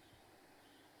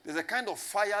 There's a kind of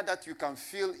fire that you can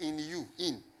feel in you.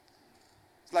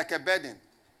 It's like a burden.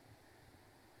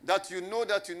 That you know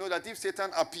that if Satan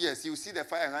appears, you see the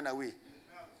fire and run away.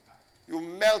 You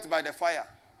melt by the fire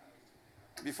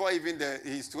before even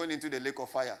he's thrown into the lake of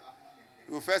fire.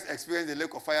 You will first experience the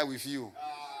lake of fire with you.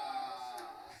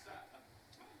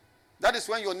 That is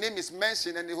when your name is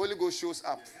mentioned and the Holy Ghost shows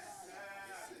up.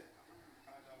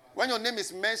 When your name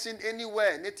is mentioned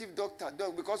anywhere, native doctor,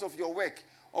 because of your work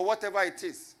or whatever it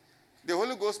is, the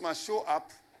Holy Ghost must show up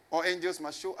or angels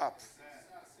must show up.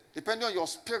 Depending on your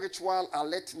spiritual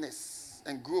alertness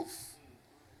and growth.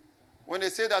 When they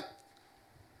say that,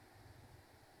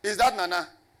 is that Nana?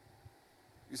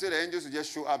 You say the angels will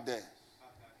just show up there.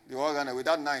 They all run away.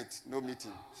 That night, no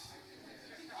meeting.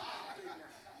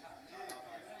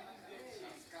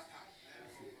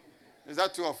 Is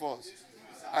that true or false?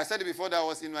 I said it before that I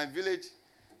was in my village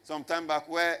some time back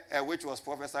where a witch was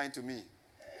prophesying to me.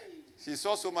 She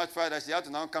saw so much fire that she had to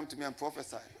now come to me and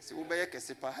prophesy. She said,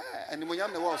 and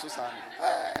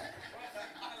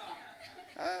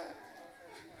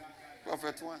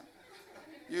Prophet 1.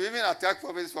 You even attack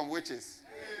prophets from witches.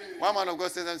 One man of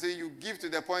God says, and say, you give to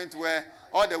the point where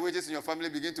all the witches in your family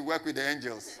begin to work with the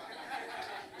angels.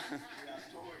 Do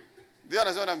you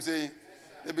understand what I'm saying?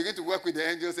 They begin to work with the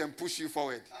angels and push you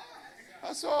forward.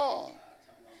 That's all.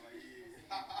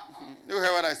 You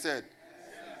hear what I said?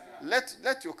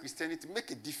 Let your Christianity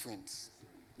make a difference.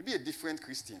 You be a different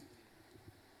Christian.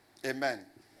 Amen.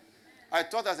 I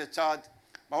thought as a child,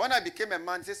 but when I became a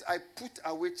man, it says, I put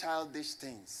away childish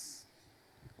things.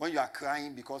 When you are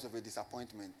crying because of a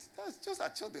disappointment. That's just our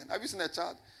children. Have you seen a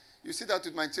child? You see that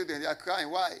with my children. They are crying.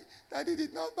 Why? Daddy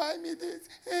did not buy me this.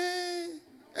 Hey.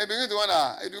 And begin to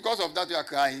wonder, because of that you are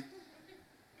crying.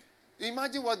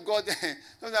 Imagine what God...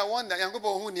 So I wonder,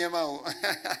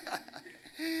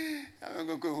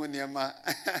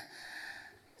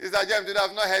 Sister James, I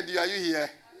have not heard you. Are you here?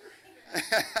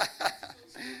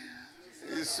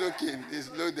 He's soaking. He's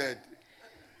loaded.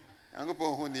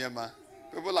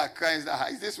 People are crying.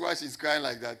 Is this why she's crying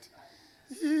like that?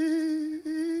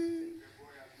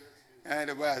 And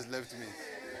the boy has left me.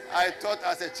 I thought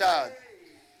as a child.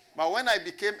 But when I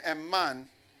became a man,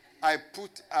 I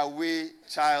put away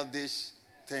childish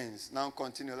things. Now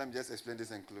continue. Let me just explain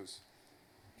this and close.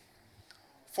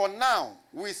 For now,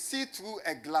 we see through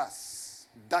a glass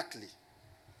darkly.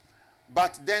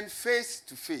 But then face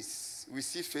to face. We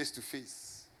see face to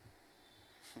face.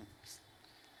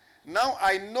 Now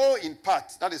I know in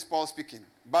part. That is Paul speaking.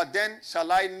 But then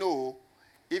shall I know,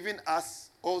 even as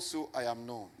also I am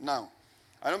known. Now,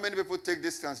 I know many people take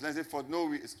this translation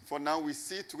for now we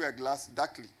see through a glass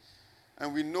darkly.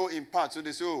 And we know in part. So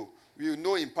they say, oh, we will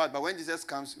know in part. But when Jesus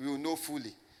comes, we will know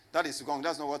fully. That is wrong.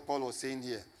 That's not what Paul was saying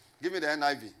here. Give me the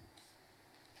NIV.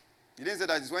 He didn't say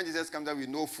that it's when Jesus comes that we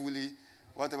know fully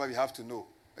whatever we have to know.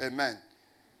 Amen.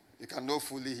 You can know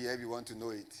fully here if you want to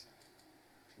know it.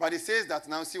 But he says that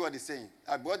now, see what he's saying.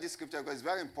 I brought this scripture because it's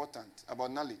very important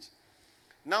about knowledge.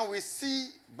 Now we see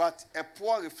but a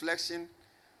poor reflection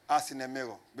as in a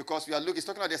mirror. Because we are looking, he's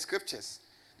talking about the scriptures.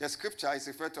 The scripture is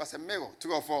referred to as a mirror,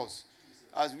 true or false.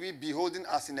 As we beholding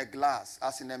as in a glass,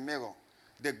 as in a mirror,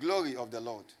 the glory of the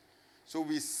Lord. So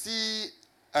we see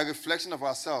a reflection of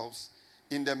ourselves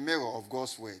in the mirror of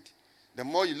God's word. The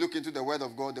more you look into the word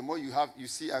of God, the more you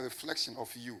see a reflection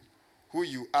of you, who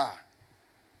you are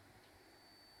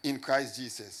in Christ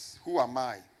Jesus. Who am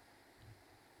I?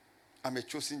 I'm a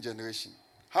chosen generation.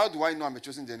 How do I know I'm a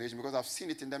chosen generation? Because I've seen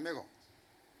it in the mirror.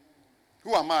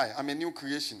 Who am I? I'm a new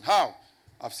creation. How?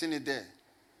 I've seen it there.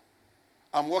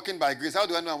 I'm walking by grace. How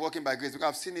do I know I'm walking by grace? Because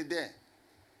I've seen it there.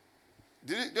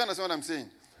 Do you understand what I'm saying?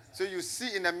 So you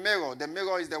see in a mirror, the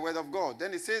mirror is the word of God.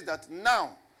 Then it says that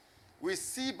now we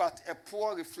see but a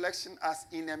poor reflection as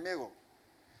in a mirror.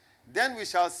 Then we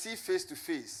shall see face to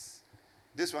face.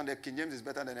 This one, the King James is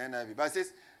better than the NIV. But it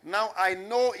says, now I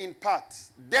know in part.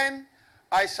 Then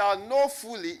I shall know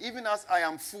fully, even as I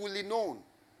am fully known.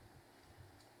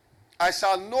 I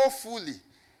shall know fully,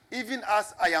 even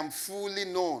as I am fully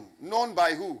known. Known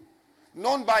by who?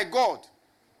 Known by God.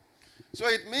 So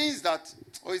it means that,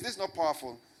 or is this not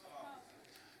powerful?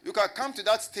 You can come to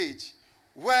that stage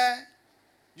where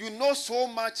you know so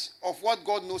much of what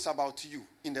God knows about you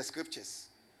in the scriptures.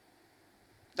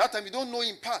 That time you don't know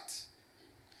in part.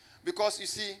 Because you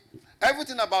see,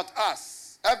 everything about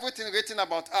us, everything written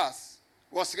about us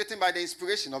was written by the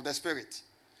inspiration of the Spirit.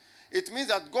 It means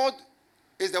that God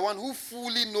is the one who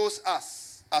fully knows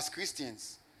us as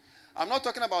Christians. I'm not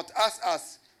talking about us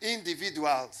as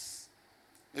individuals.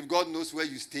 If God knows where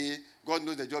you stay, God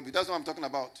knows the job. That's what I'm talking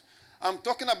about. I'm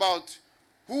talking about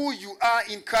who you are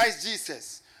in Christ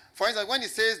Jesus. For instance, when he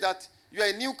says that you are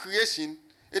a new creation,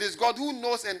 it is God who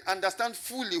knows and understands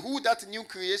fully who that new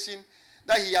creation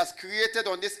that he has created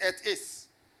on this earth is.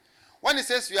 When he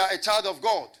says you are a child of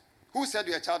God, who said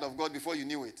you are a child of God before you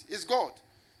knew it? It's God.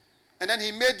 And then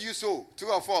he made you so,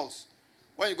 true or false,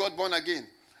 when you got born again.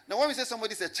 Now when we say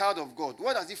somebody is a child of God,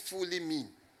 what does it fully mean?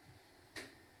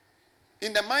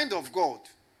 In the mind of God,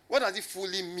 what does it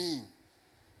fully mean?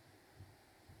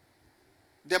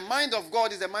 The mind of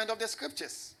God is the mind of the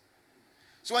scriptures.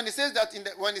 So when he says that,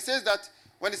 when he says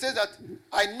that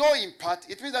I know in part,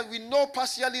 it means that we know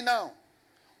partially now.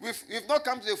 We've not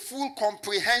come to the full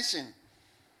comprehension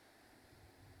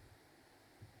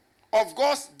of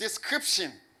God's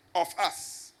description of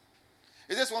us.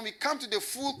 It says when we come to the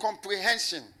full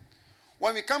comprehension,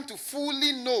 when we come to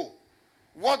fully know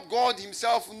what God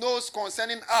himself knows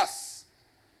concerning us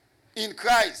in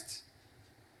Christ,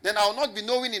 then I will not be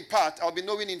knowing in part, I will be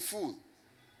knowing in full.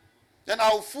 Then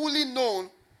I will fully know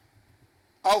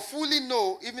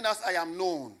even as I am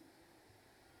known.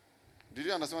 Did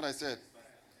you understand what I said?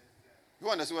 You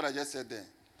understood what I just said there?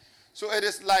 So it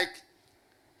is like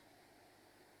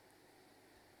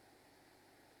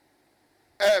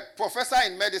a professor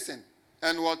in medicine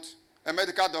and what? A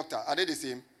medical doctor. Are they the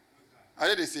same? Are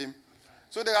they the same?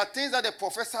 So there are things that the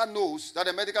professor knows that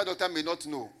a medical doctor may not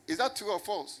know. Is that true or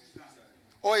false?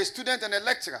 Or a student and a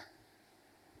lecturer.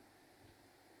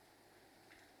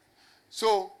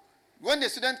 So when the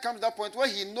student comes to that point where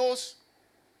he knows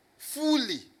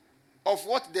fully of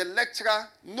what the lecturer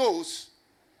knows,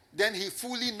 then he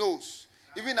fully knows,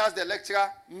 even as the lecturer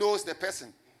knows the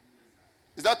person.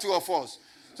 Is that true or false?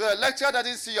 So the lecturer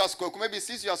doesn't see you as cook, maybe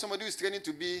sees you as somebody who is training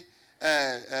to be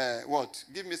what?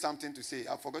 Give me something to say.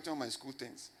 I've forgotten all my school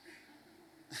things.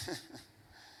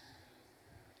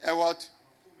 What?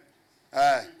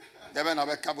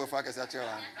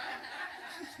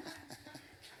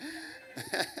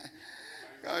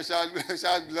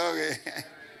 Shout glory.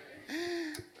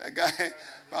 A guy,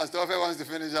 Pastor Ofe wants to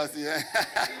finish us here.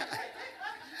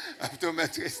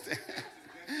 Optometrist.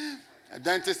 A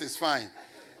dentist is fine.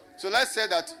 So let's say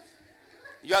that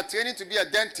you are training to be a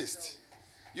dentist.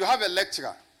 You have a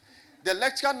lecturer. The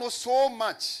lecturer knows so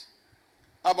much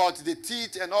about the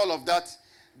teeth and all of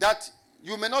that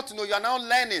you may not know. You are now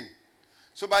learning.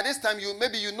 So by this time,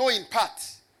 maybe you know in part.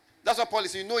 That's what Paul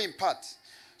is saying, you know in part.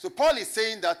 So Paul is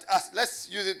saying that, let's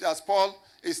use it as Paul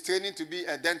is training to be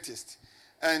a dentist.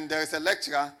 And there is a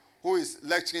lecturer who is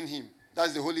lecturing him. That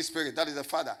is the Holy Spirit. That is the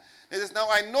Father. He says, now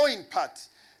I know in part.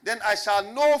 Then I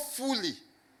shall know fully,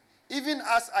 even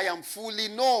as I am fully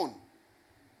known.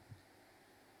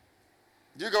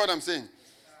 Do you get what I'm saying?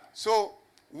 So,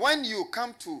 when you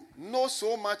come to know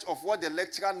so much of what the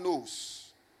lecturer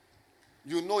knows,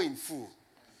 you know in full.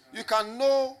 You can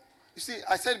know, you see,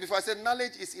 I said before,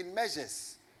 knowledge is in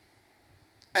measures.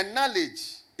 And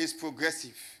knowledge is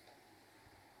progressive.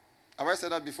 Have I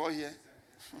said that before here?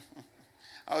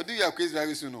 I'll do your quiz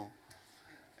very soon.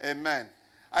 Amen.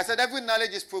 I said every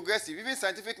knowledge is progressive. Even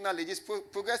scientific knowledge is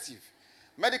progressive.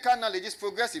 Medical knowledge is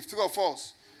progressive, true or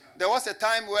false. There was a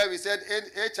time where we said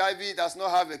HIV does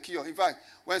not have a cure. In fact,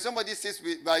 when somebody sits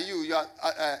by you, you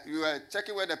are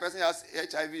checking whether the person has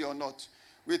HIV or not.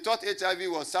 We thought HIV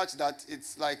was such that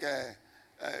it's like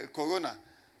corona.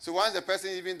 So once the person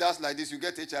even does like this, you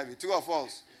get HIV. True or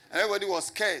false? And everybody was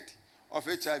scared of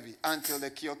HIV until the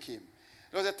cure came.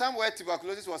 There was a time where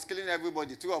tuberculosis was killing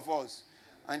everybody. True or false?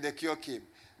 And the cure came.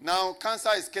 Now cancer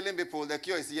is killing people. The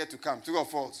cure is yet to come. True or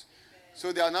false?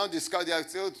 So they are now discussing, they are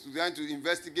still trying to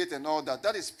investigate and all that.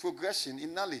 That is progression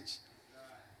in knowledge.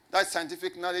 That's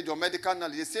scientific knowledge or medical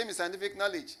knowledge. The same is scientific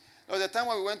knowledge. There was a time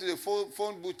when we went to the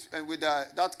phone booth and with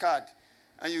that card,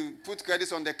 and you put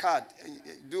credits on the card, and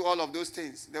do all of those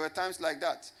things. There were times like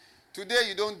that. Today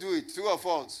you don't do it. True or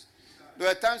false? There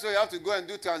were times where you have to go and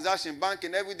do transaction,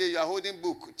 banking. Every day you are holding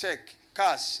book, check,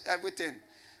 cash, everything.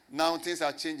 Now things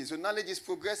are changing. So knowledge is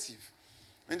progressive.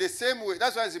 In the same way,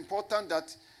 that's why it's important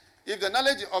that if the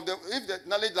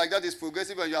knowledge like that is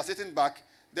progressive and you are sitting back,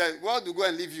 the world will go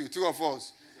and leave you. True or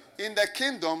false? In the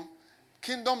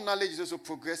kingdom knowledge is also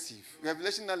progressive.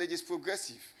 Revelation knowledge is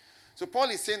progressive. So Paul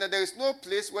is saying that there is no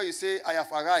place where you say, I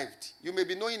have arrived. You may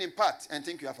be knowing in part and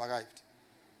think you have arrived.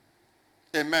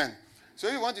 Amen. So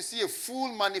if you want to see a full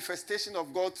manifestation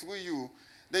of God through you,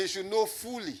 then you should know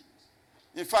fully.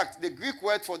 In fact, the Greek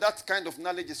word for that kind of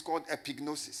knowledge is called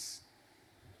epignosis.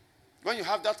 When you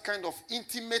have that kind of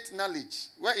intimate knowledge,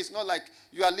 where it's not like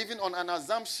you are living on an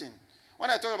assumption. When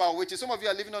I talk about witches, some of you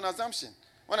are living on assumption.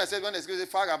 When I said, when it's say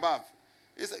far above,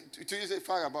 it's to you say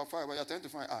far above, you're trying to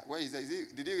find, where is that?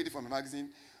 Did you read it from a magazine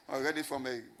or read it from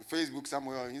a Facebook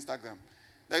somewhere or Instagram?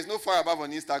 There is no far above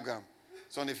on Instagram.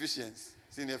 It's on efficiency.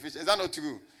 It's inefficient. Is that not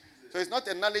true? So it's not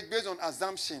a knowledge based on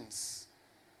assumptions.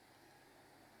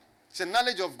 It's a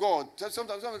knowledge of God.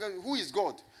 Sometimes, who is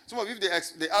God? Some of you,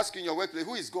 they ask you in your workplace,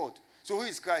 who is God? So who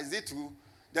is Christ? Is it true?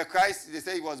 The Christ, they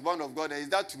say he was born of God. Is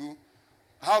that true?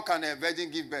 How can a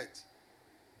virgin give birth?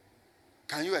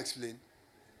 Can you explain?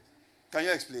 Can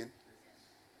you explain?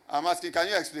 I'm asking, can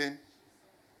you explain?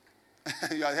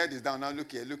 Your head is down. Now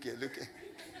look here.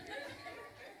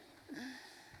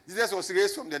 Jesus was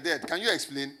raised from the dead. Can you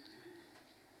explain?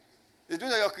 It's doing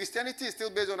that your Christianity is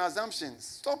still based on assumptions.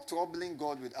 Stop troubling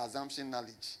God with assumption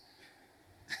knowledge.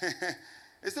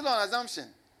 It's still on assumption.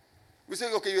 We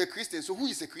say, okay, you're a Christian. So who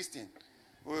is a Christian?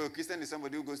 Well, a Christian is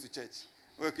somebody who goes to church.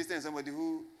 Or a Christian is somebody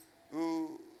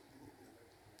who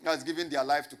has given their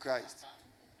life to Christ.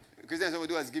 A Christian is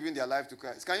somebody who has given their life to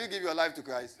Christ. Can you give your life to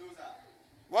Christ?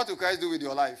 What will Christ do with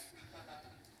your life?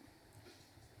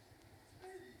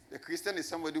 A Christian is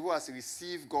somebody who has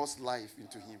received God's life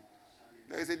into him.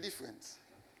 There is a difference.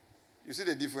 You see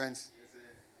the difference?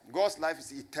 God's life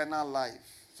is eternal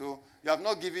life. So you have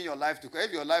not given your life to God.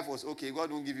 If your life was okay,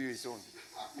 God won't give you his own.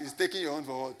 He's taking your own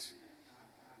for what?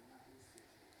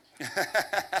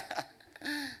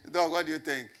 Dog, what do you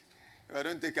think? If I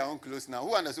don't take our own clothes now,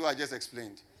 who understood what I just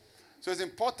explained? So it's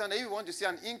important that if you want to see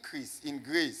an increase in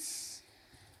grace,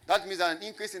 that means an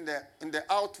increase in the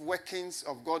outworkings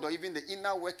of God or even the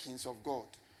inner workings of God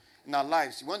in our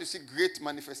lives. You want to see great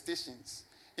manifestations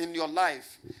in your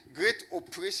life, great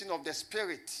operation of the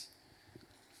Spirit,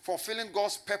 fulfilling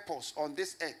God's purpose on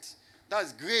this earth.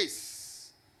 That's grace.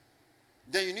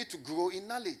 Then you need to grow in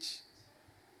knowledge.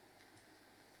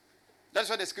 That's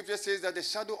why the scripture says that the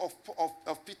shadow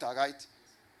of Peter, right?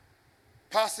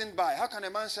 Passing by. How can a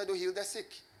man's shadow heal the sick?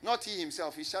 Not he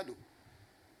himself, his shadow.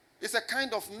 It's a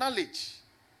kind of knowledge.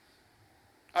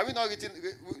 Are we not reading?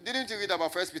 Didn't you read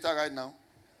about 1 Peter right now?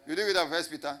 You did read about 1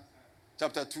 Peter?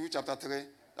 Chapter 2, chapter 3.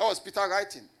 That was Peter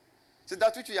writing. So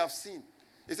that which we have seen.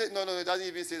 He said, no, it doesn't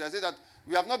even say that. It says that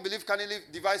we have not believed cunningly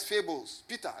devised fables.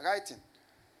 Peter writing.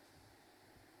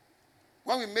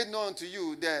 When we made known to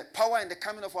you the power and the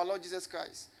coming of our Lord Jesus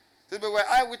Christ. He said, but we're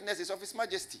eyewitnesses of his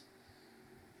majesty.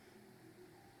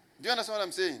 Do you understand what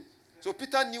I'm saying? So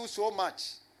Peter knew so much,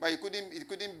 but he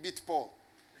couldn't beat Paul.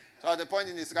 So at the point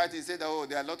in his writing, he said, oh,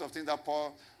 there are a lot of things that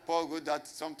Paul wrote that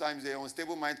sometimes the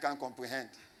unstable mind can't comprehend.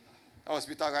 That was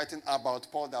Peter writing about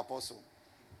Paul the apostle.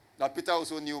 That Peter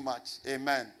also knew much.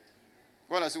 Amen.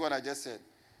 You want to see what I just said?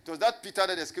 It was that Peter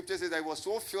that the scripture says that he was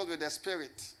so filled with the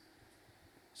Spirit,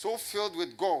 so filled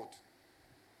with God,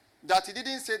 that he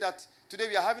didn't say that today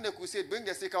we are having a crusade, bring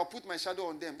the sick, I'll put my shadow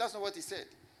on them. That's not what he said.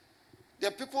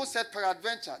 The people said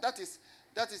peradventure. That is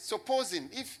supposing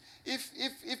if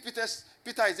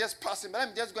Peter is just passing by, let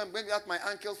me just go and bring out my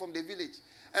uncle from the village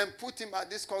and put him at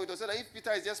this corridor so that if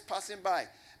Peter is just passing by,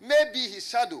 maybe his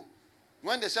shadow,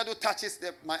 when the shadow touches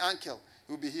my uncle,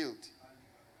 he will be healed.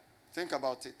 Think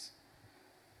about it.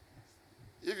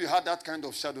 If you had that kind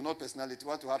of shadow, not personality,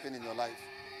 what will happen in your life?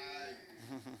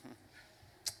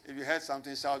 If you heard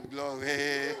something, shout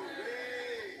glory.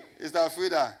 Is that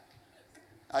Frida?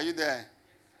 Are you there?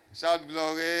 Shout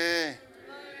glory. Glory.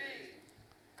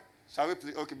 Shall we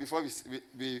please? Okay, before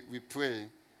we pray,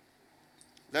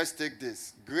 let's take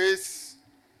this. Grace.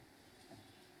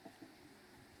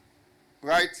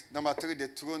 Right? Number 3, the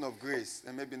throne of grace.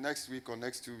 And maybe next week or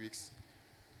next 2 weeks,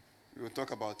 we will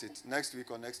talk about it. Next week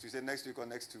or next week. Say next week or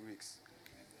next 2 weeks.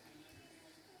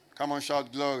 Come on,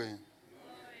 shout glory. Glory.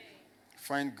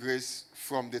 Find grace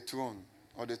from the throne,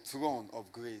 or the throne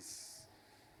of grace.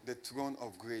 The throne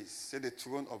of grace. Say the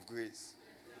throne of grace.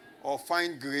 Or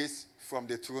find grace from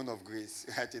the throne of grace.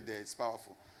 Right there, it's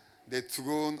powerful. The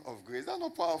throne of grace. That's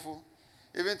not powerful.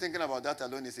 Even thinking about that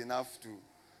alone is enough to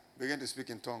begin to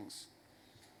speak in tongues.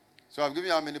 So I've given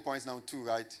you how many points now? 2,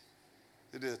 right?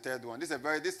 This is the third one. This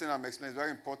thing I'm explaining is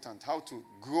very important. How to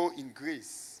grow in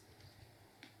grace.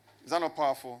 Is that not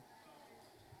powerful?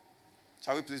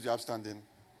 Shall we please be upstanding?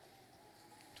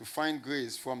 To find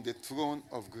grace from the throne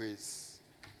of grace.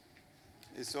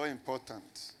 It's so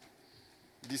important.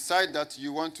 Decide that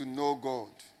you want to know God.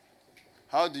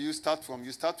 How do you start from?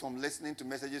 You start from listening to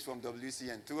messages from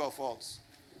WCN. True or false?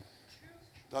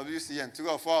 WCN. True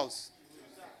or false?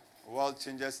 World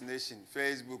Changers Nation.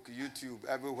 Facebook, YouTube,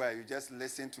 everywhere. You just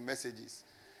listen to messages.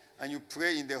 And you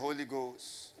pray in the Holy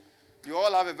Ghost. You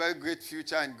all have a very great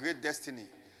future and great destiny.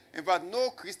 In fact, no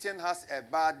Christian has a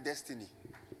bad destiny.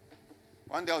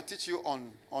 One day I'll teach you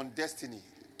on destiny.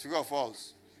 True or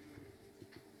false?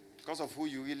 Because of who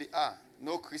you really are.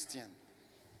 No Christian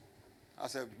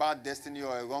has a bad destiny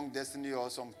or a wrong destiny or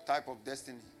some type of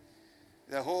destiny.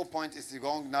 The whole point is the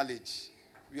wrong knowledge.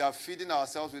 We are feeding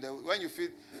ourselves with when you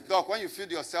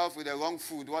feed yourself with the wrong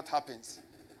food, what happens?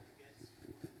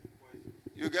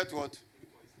 You get what?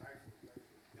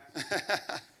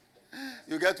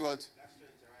 You get what?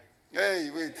 Hey,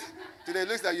 wait. Today it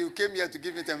looks like you came here to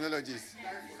give me terminologies.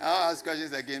 I'll ask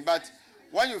questions again. But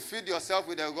when you feed yourself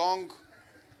with the wrong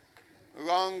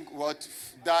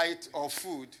diet or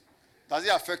food, does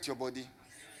it affect your body?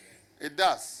 It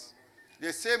does.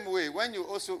 The same way,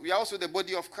 we are also the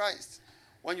body of Christ.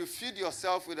 When you feed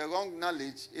yourself with the wrong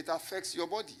knowledge, it affects your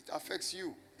body. It affects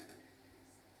you.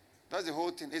 That's the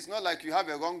whole thing. It's not like you have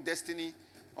a wrong destiny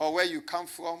or where you come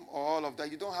from or all of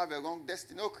that. You don't have a wrong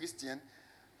destiny. No Christian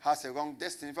has a wrong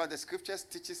destiny. In fact, the scriptures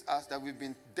teaches us that we've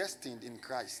been destined in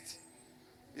Christ.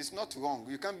 It's not wrong.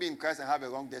 You can't be in Christ and have a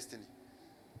wrong destiny.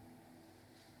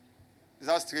 Is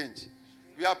that strange?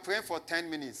 We are praying for 10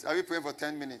 minutes. Are we praying for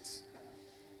 10 minutes?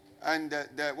 And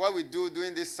what we do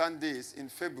during these Sundays in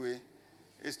February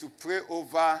is to pray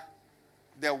over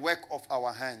the work of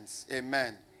our hands.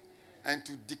 Amen. And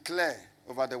to declare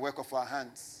over the work of our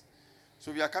hands.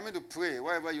 So we are coming to pray.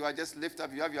 Wherever you are, just lift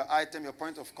up. You have your item, your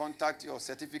point of contact, your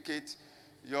certificate,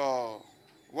 your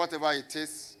whatever it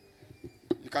is.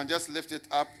 You can just lift it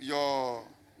up. Your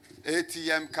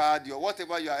ATM card, your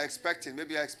whatever you are expecting.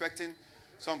 Maybe you are expecting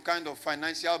some kind of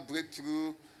financial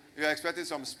breakthrough. You are expecting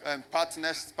some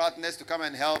partners to come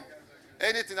and help.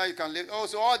 Anything that you can live. Oh,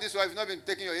 so all this while you've not been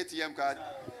taking your ATM card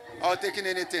or taking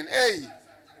anything. Hey,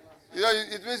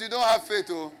 it means you don't have faith.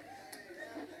 Oh,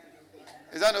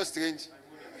 is that not strange?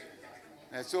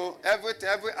 And so every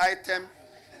item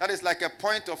that is like a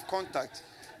point of contact.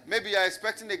 Maybe you are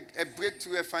expecting a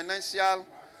breakthrough, a financial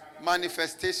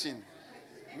manifestation.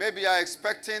 Maybe you are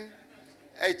expecting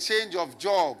a change of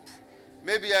job.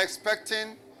 Maybe you are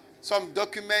expecting some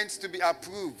documents to be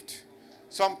approved.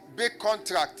 Some big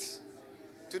contracts.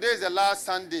 Today is the last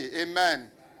Sunday. Amen.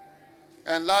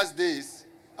 And last days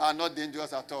are not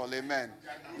dangerous at all. Amen.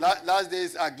 Last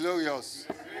days are glorious.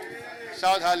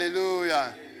 Shout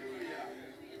hallelujah.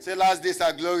 Say, last days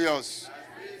are glorious.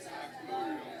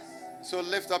 So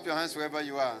lift up your hands wherever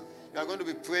you are. We are going to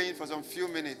be praying for some few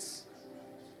minutes.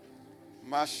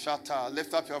 Mashata,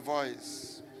 lift up your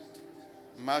voice.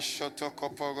 Mashoto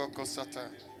koporo kosata.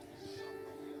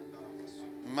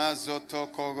 Mazoto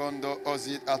korondo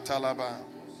ozit atalaba.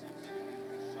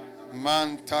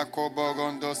 Manta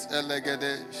koborondos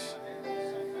elegedesh.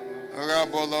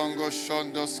 Rabolongo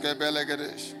shondos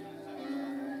kebelegedesh.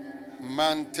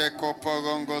 Mante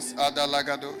koporongos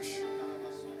adalagadosh.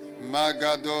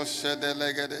 Magadosh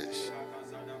edelegedesh.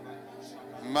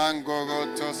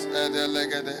 Mangorotos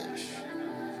edelegedesh.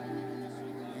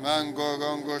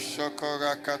 Mangorongo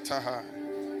shokora kataha.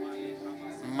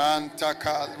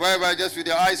 Mantaka. Wherever, just with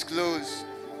your eyes closed,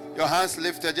 your hands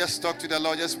lifted, just talk to the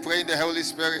Lord. Just pray in the Holy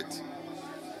Spirit.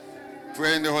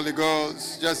 Pray in the Holy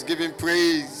Ghost. Just give him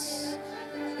praise.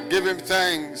 Give him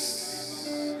thanks.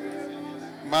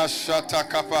 Mashata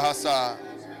kapahasa.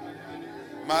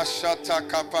 Mashata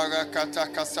kaparakata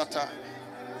kasata.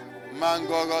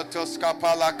 Mangorotos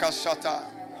kapala kasata.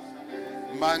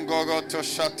 Mangoroto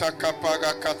shata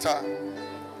kaparakata.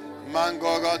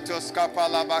 Mangorotos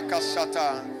kapala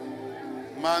bakashata.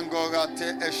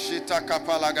 Mangorate eshita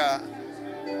kapalaga.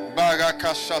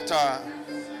 Barakashata.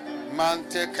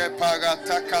 Manteke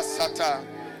parata kasata.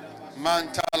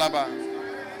 Mantalaba.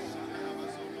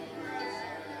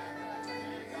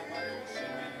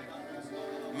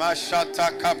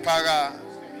 Mashata kapara.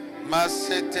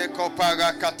 Masete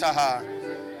kopara kataha.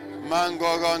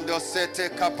 Mangorondo sete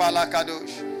kapala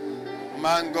kadush.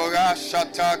 Mangora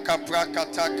shata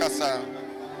kaprakata kasa.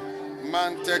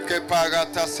 Manteke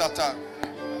parata sata.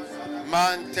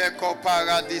 Manteko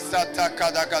paradisata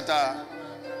kadagada.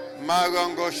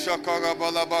 Marongo shokoro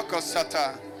boloboko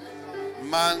sata.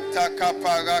 Mantaka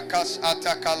parakas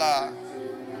atakala.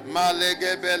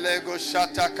 Malege belego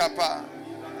shata kapa.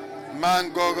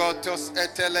 Mangorotos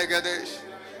etelegedesh.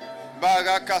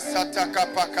 Baraka sata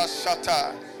kapaka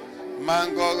shata.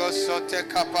 Mangoro sote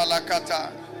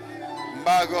kapalakata.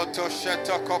 Maroto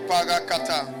sheto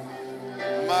koparakata.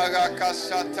 Maraka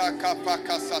shata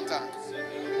kapaka sata.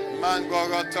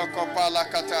 Mangoroto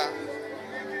kopalakata.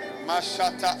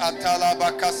 Mashata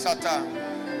atalabaka sata.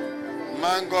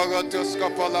 Mangoroto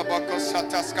skopolaboko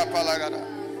sata skapalagada.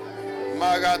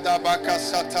 Marada baka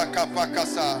sata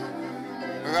kapakasa.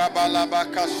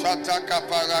 Rabalabaka shata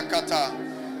kaparakata.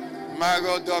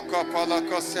 Marodoko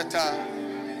poloko seta.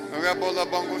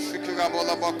 Rebolabongo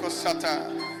shikirabolaboko sata.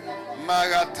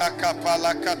 Marataka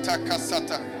palakata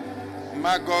kasata.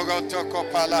 Magoroto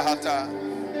kopalahata.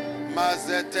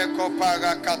 Mazete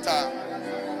koparakata.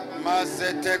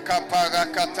 Mazete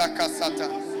kaparakata kasata.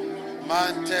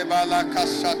 Mante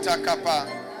balakashata kapa.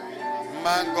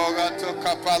 Mangorato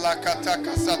kapalakata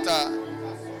kasata.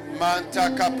 Manta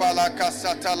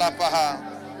kapalakasata lapaha.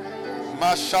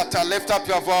 Mashata, lift up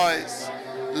your voice.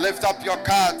 Lift up your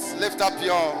cards. Lift up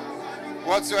your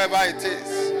whatsoever it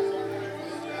is.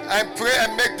 And pray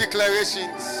and make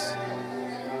declarations.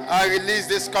 I release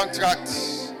this contract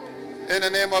in the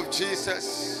name of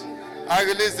Jesus. I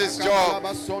release this job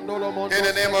in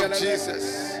the name of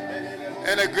Jesus.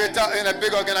 In a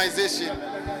big organization.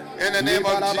 In the name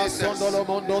of Jesus.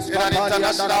 In an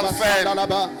international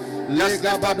firm. Just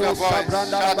lift up your voice.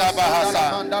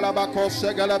 Shadabahasa.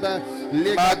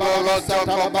 Magoroto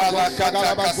kopala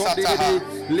kata kasata.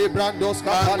 Librandos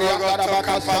Kapalia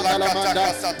Karabaka Sandalamanda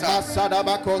Masada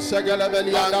Bako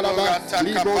Segeleveli Andalaba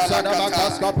Libo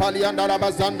Sadabakas Kapalia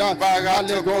Andalabazanda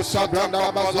Malego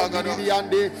Sabranda Bazondi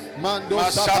Andi Mando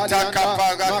Sapalianda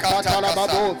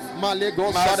Makatalababo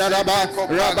Malego Sadaraba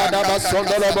Rabadaba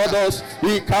Sondolobodos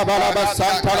Ikabalaba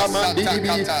Santalamandi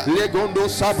Legondo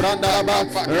Sabrandalaba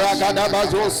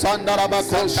Ragadabazo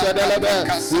Sandarabako Sedelebe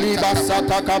Liba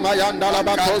Sata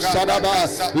Kamayandalabako Sadaba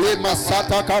Lima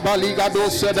Sata Kabaligado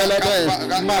Sedelebe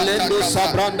Malendo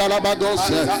Sabranda la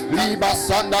Bagose Liba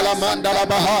Sandala Mandala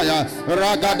Bahaya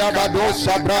Ragadabado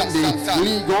Sabrandi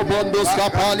Ligo Bondos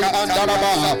Kapali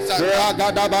Andalaba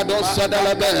Ragadabado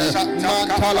Sedelebe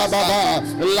Mantala Baba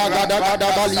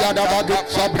Lagadagadabalia Badu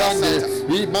Sabrande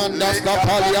Imandas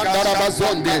Kapali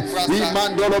Andalabazonde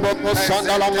Imandolo Boko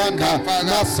Sandala Manda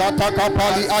Masata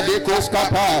Kapali Adekos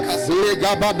Kapa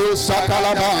Legabado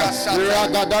Satalaba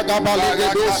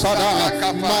Ragadagabali Sada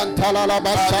Mantala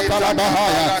Basata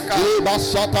Bahaya,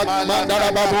 Basata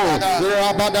Mandara Babu,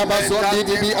 Rabada Bazondi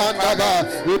Dibi Andaba,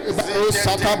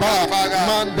 Sataba,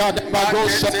 Mandada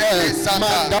Bagosha,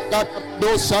 Mandada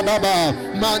Dosadaba,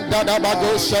 Mandada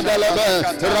Bagosha Delebe,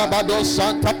 Rabado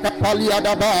Santa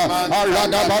Capaliadaba,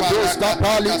 Arada Bagosta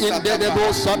Pali in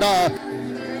Dedebo Sada.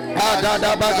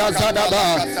 Adada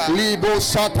bagazadaba, libo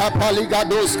sata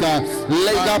paligadoska,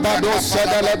 legabado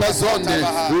sedelebezonde,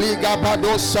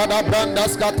 ligabado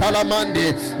sadabrandas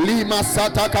katalamande, lima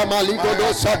sata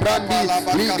kamaligodo sabrandi,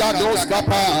 ligadoska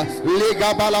pa,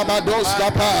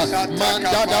 ligabalabadoska pa,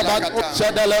 mandada bago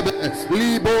sedelebe,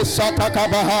 libo sata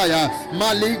kabahaya,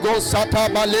 maligo sata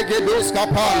balegedoska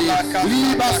pali,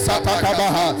 liba sata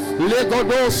kabaha,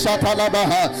 legodo sata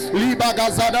labaha, liba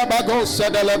gazada bago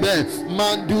sedelebe,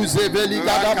 mandu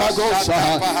Zeveligada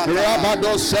Bagosha,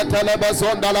 Rabado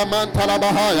Setelebezonda la Mantala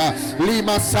Bahaya,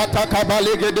 Lima Sata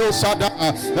Kabalegedo Sada,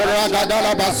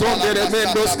 Ragadala Bazonde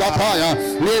Remendos Kapaya,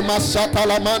 Lima Sata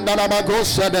la Mandala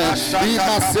Bagosha,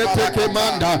 Lima Sete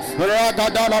Kemanda,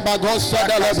 Ragadala Bagosha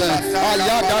Delebe,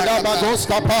 Ayada Bagos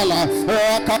Kapala,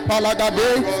 Rakapala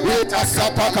Gade, Lima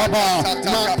Sata Kaba,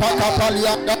 Mantaka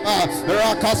Palianda,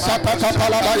 Rakasata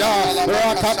Kapalabaya,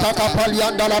 Rakataka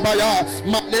Palianda Labaya,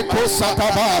 Maleko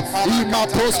Sataba.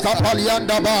 Imatos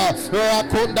kapalianda ba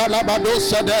rakonda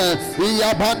labadosa de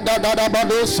iabanda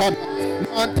dadabadosa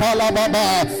mantala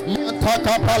baba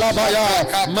mantaka palabaya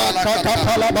mantaka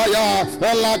palabaya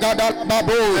elagada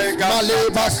babu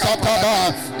maleba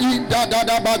sataba inda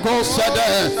dadabagosa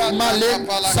de malem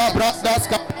sabradas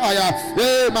kapaya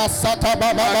e masata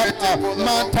baba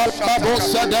mantala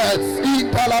babosa de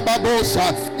indala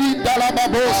babosa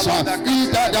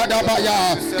ida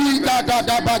dadabaya ida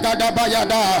dadabagada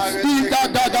bayada ida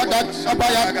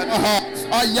dadabaya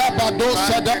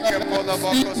ayabadosa de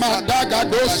imadaga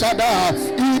dosa da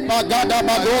ibagada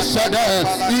badosa de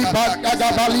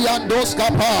ibagada baliandos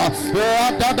kapa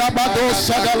adada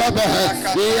badosa de lebe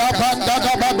iabanda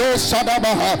badosa da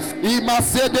baha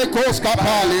imasede kos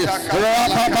kapali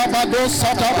rababa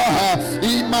badosa da baha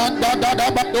imanda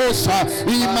da badosa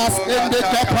imasende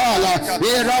kapala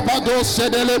irabadosa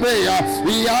de lebe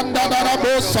ianda da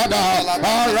badosa da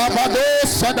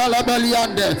arabadosa da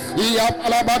labeliande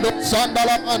iabadosa da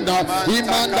lamanda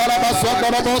imanda la basonda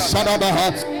badosa da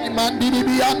baha mandiri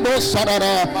biando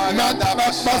sarara nantana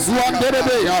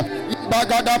bazuanderebeya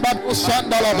bagada badu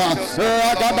sandalaba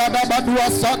agada badu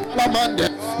sandalamande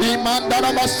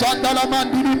imandana basandala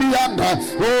mandiri bianda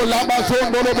o la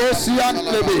bazondo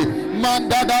bosianlebe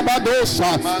mandada badosa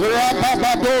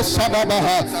rababadosa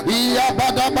babaha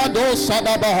iabada badosa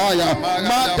babahaya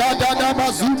mandada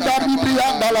bazunda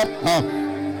bianda la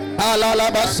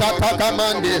Alalaba sataka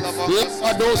mande,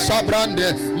 lado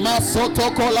sabrande, masoto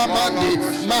kolamandi,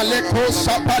 maleko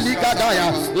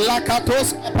sapaligadaya,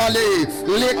 lakatos kapale,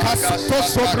 lekasato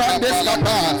sobrande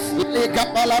skapa,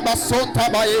 lekapalaba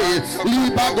sontabaye,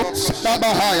 libago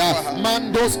sadabahaya,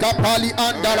 mandos kapali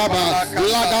andalaba,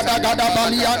 lagadagada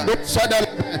bali ando sadal,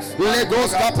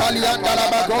 legos kapali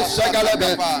andalaba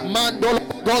gosagalebe, mandol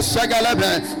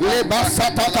gosagalebe,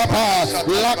 lebasata kapa,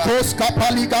 lakos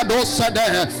kapali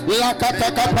gadosade,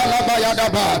 lakata kapala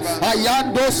bayadaba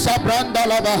ayando sabranda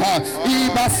labaha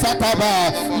iba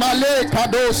sataba maleka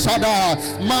do sada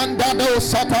mandado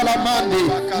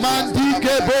satalamandi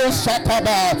mandike bo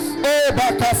sataba e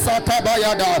baka sataba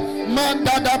yada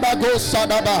mandada bago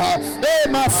sadabaha e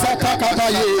masata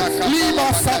kabaye liba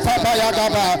sataba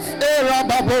yadaba e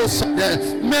rababo sade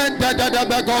mendada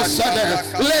bago sade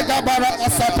lega bara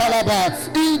satalaba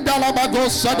indala bago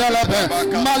sadalabe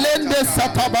malende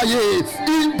satabaye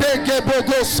Dege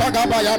bogo sagabaya